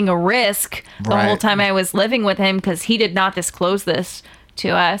taking a risk the whole time I was living with him because he did not disclose this to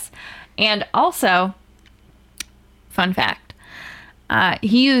us. And also, fun fact,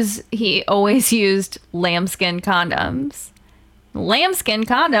 he always used lambskin condoms. Lambskin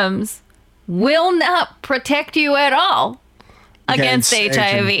condoms will not protect you at all against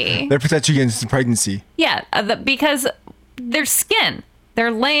HIV. They protect you against pregnancy. Yeah, because they're skin.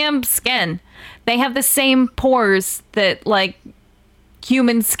 They're lamb skin. They have the same pores that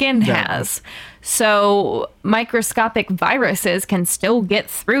human skin has. So microscopic viruses can still get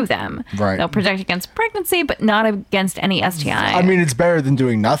through them. Right. They'll protect against pregnancy, but not against any STI. I mean, it's better than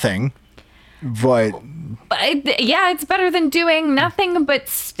doing nothing, but yeah, it's better than doing nothing, but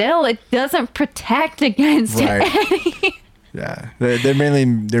still it doesn't protect against any. Yeah. They're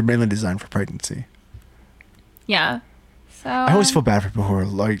mainly designed for pregnancy. Yeah. So I always feel bad for people who are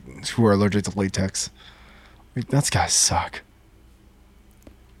allergic to latex. Those guys suck.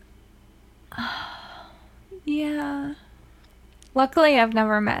 Yeah. Luckily, I've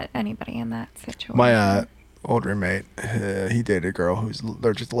never met anybody in that situation. My old roommate, he dated a girl who's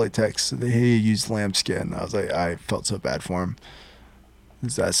allergic to latex. He used lambskin. I felt so bad for him.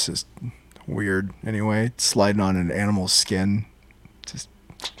 That's just weird. Anyway, sliding on an animal's skin, just.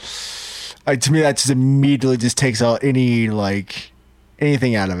 To me, that just immediately just takes out any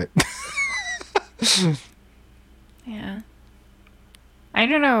anything out of it. Yeah. I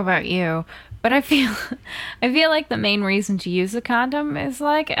don't know about you, but I feel like the main reason to use a condom is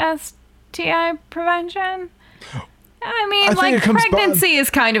STI prevention. I mean, pregnancy is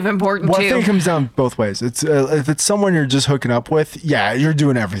kind of important too. I think it comes down both ways. It's if it's someone you're just hooking up with, yeah, you're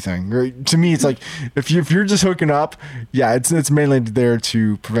doing everything. To me, it's if you're just hooking up, yeah, it's mainly there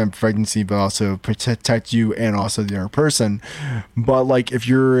to prevent pregnancy, but also protect you and also the other person. But if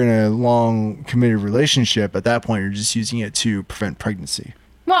you're in a long committed relationship, at that point, you're just using it to prevent pregnancy.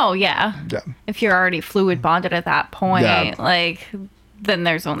 Well, yeah. If you're already fluid bonded at that point, then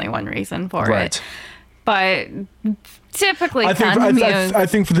there's only one reason for it. But typically, I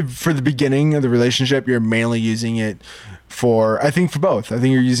think for the beginning of the relationship, you're mainly using it for both. I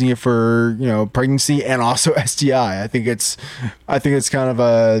think you're using it for pregnancy and also STI. I think it's kind of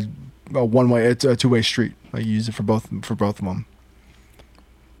a one way, it's a 2-way street. You use it for both of them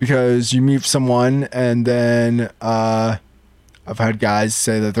because you meet someone and then I've had guys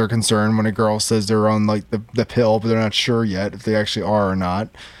say that they're concerned when a girl says they're on the pill, but they're not sure yet if they actually are or not.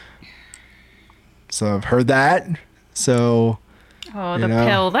 So I've heard that. So. Oh, the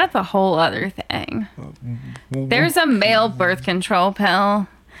pill. That's a whole other thing. There's a male birth control pill.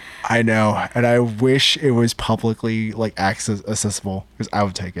 I know. And I wish it was publicly accessible because I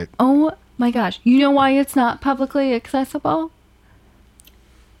would take it. Oh my gosh. You know why it's not publicly accessible?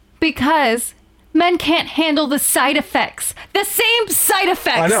 Because men can't handle the side effects. The same side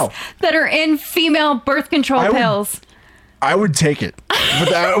effects that are in female birth control pills. I would take it.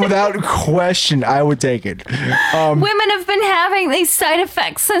 Without question, I would take it. Women have been having these side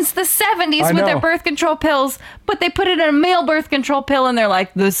effects since the 70s with their birth control pills, but they put it in a male birth control pill and they're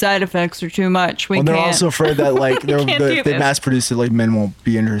like, the side effects are too much. They're also afraid that if they mass produce it, men won't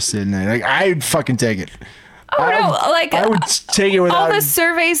be interested in it. I'd fucking take it. Oh, no. I would take it without... All the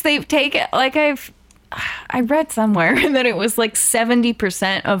surveys they've taken, I read somewhere that it was like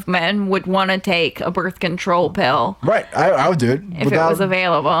 70% of men would want to take a birth control pill Right. I would do it. if it was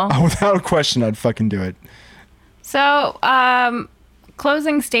available. Without a question, I'd fucking do it. So,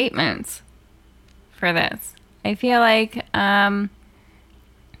 closing statements for this. I feel like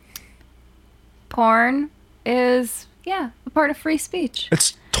porn is, a part of free speech.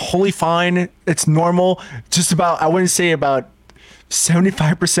 It's totally fine. It's normal. Just about, I wouldn't say about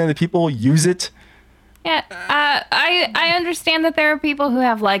 75% of the people use it. Yeah, I understand that there are people who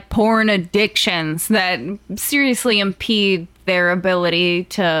have like porn addictions that seriously impede their ability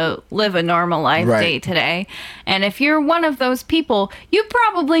to live a normal life Right. day to day. And if you're one of those people, you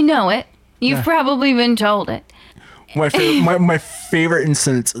probably know it. You've probably been told it. My favorite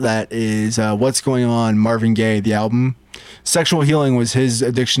instance of that is What's Going On, Marvin Gaye, the album. Sexual Healing was his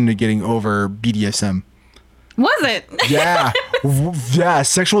addiction to getting over BDSM. Was it? Yeah. Yeah,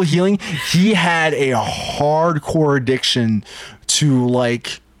 Sexual Healing. He had a hardcore addiction to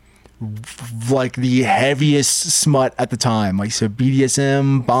like the heaviest smut at the time. Like so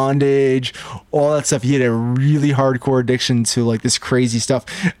BDSM, bondage, all that stuff. He had a really hardcore addiction to like this crazy stuff.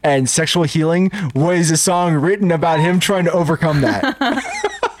 And Sexual Healing was a song written about him trying to overcome that.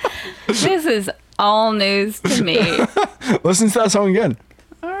 This is all news to me. Listen to that song again.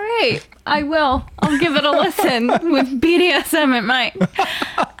 All right, I will. I'll give it a listen with BDSM in mind.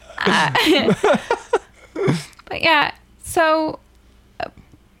 But yeah, so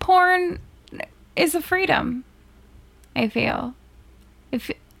porn is a freedom, I feel.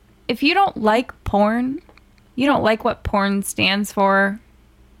 If you don't like porn, you don't like what porn stands for,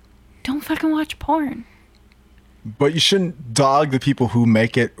 don't fucking watch porn. But you shouldn't dog the people who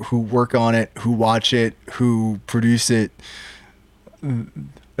make it, who work on it, who watch it, who produce it.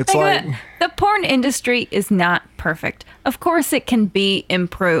 It's like the porn industry is not perfect. Of course it can be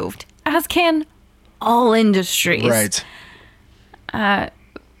improved, as can all industries. right.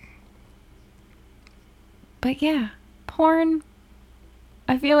 But yeah, porn,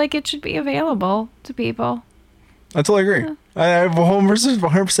 I feel like it should be available to people. I totally agree. I have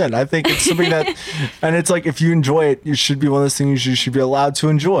 100%. I think it's something that, and it's like if you enjoy it, it should be one of those things you should be allowed to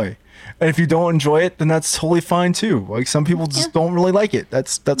enjoy. And if you don't enjoy it, then that's totally fine too. Like some people just don't really like it.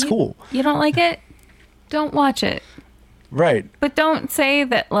 That's cool. You don't like it? Don't watch it. Right. But don't say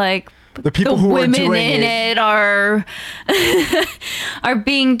that like The people who are women doing in it are are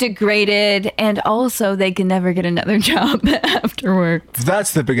being degraded, and also they can never get another job afterwards.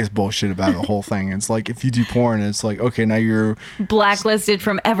 That's the biggest bullshit about the whole thing. It's like if you do porn, it's like, okay, now you're Blacklisted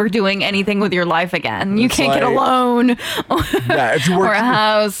from ever doing anything with your life again. You It's can't get a like- loan yeah, if you work or a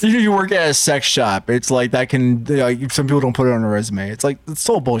house. you work at a sex shop, it's like that can like some people don't put it on a resume. It's like it's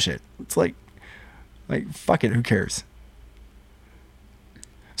so bullshit. It's like fuck it, who cares?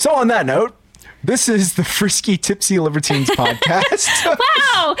 So on that note, this is the Frisky Tipsy Libertines podcast.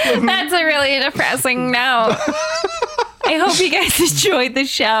 Wow, that's a really depressing note. I hope you guys enjoyed the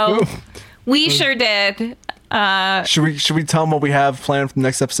show. We sure did. Should we tell them what we have planned for the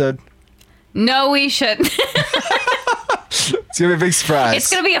next episode? No, we shouldn't. It's gonna be a big surprise. It's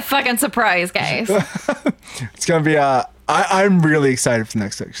gonna be a fucking surprise, guys. It's gonna be I'm really excited for the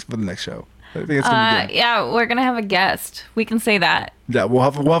next show. I think it's gonna be good. Yeah, we're gonna have a guest. We can say that. Yeah, we'll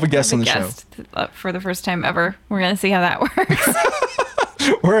have a guest on the show. For the first time ever. We're gonna see how that works.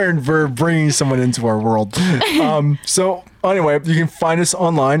 We're bringing someone into our world. So anyway, you can find us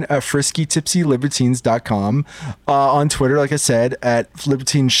online at friskytipsylibertines.com. On Twitter, like I said, at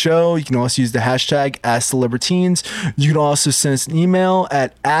Libertines Show. You can also use the hashtag #AskTheLibertines. You can also send us an email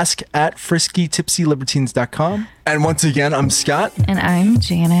at ask@friskytipsylibertines.com. And once again, I'm Scott, And I'm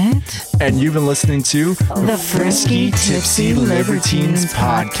Janet. and you've been listening to The Frisky Tipsy Libertines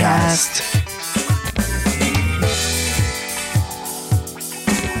podcast.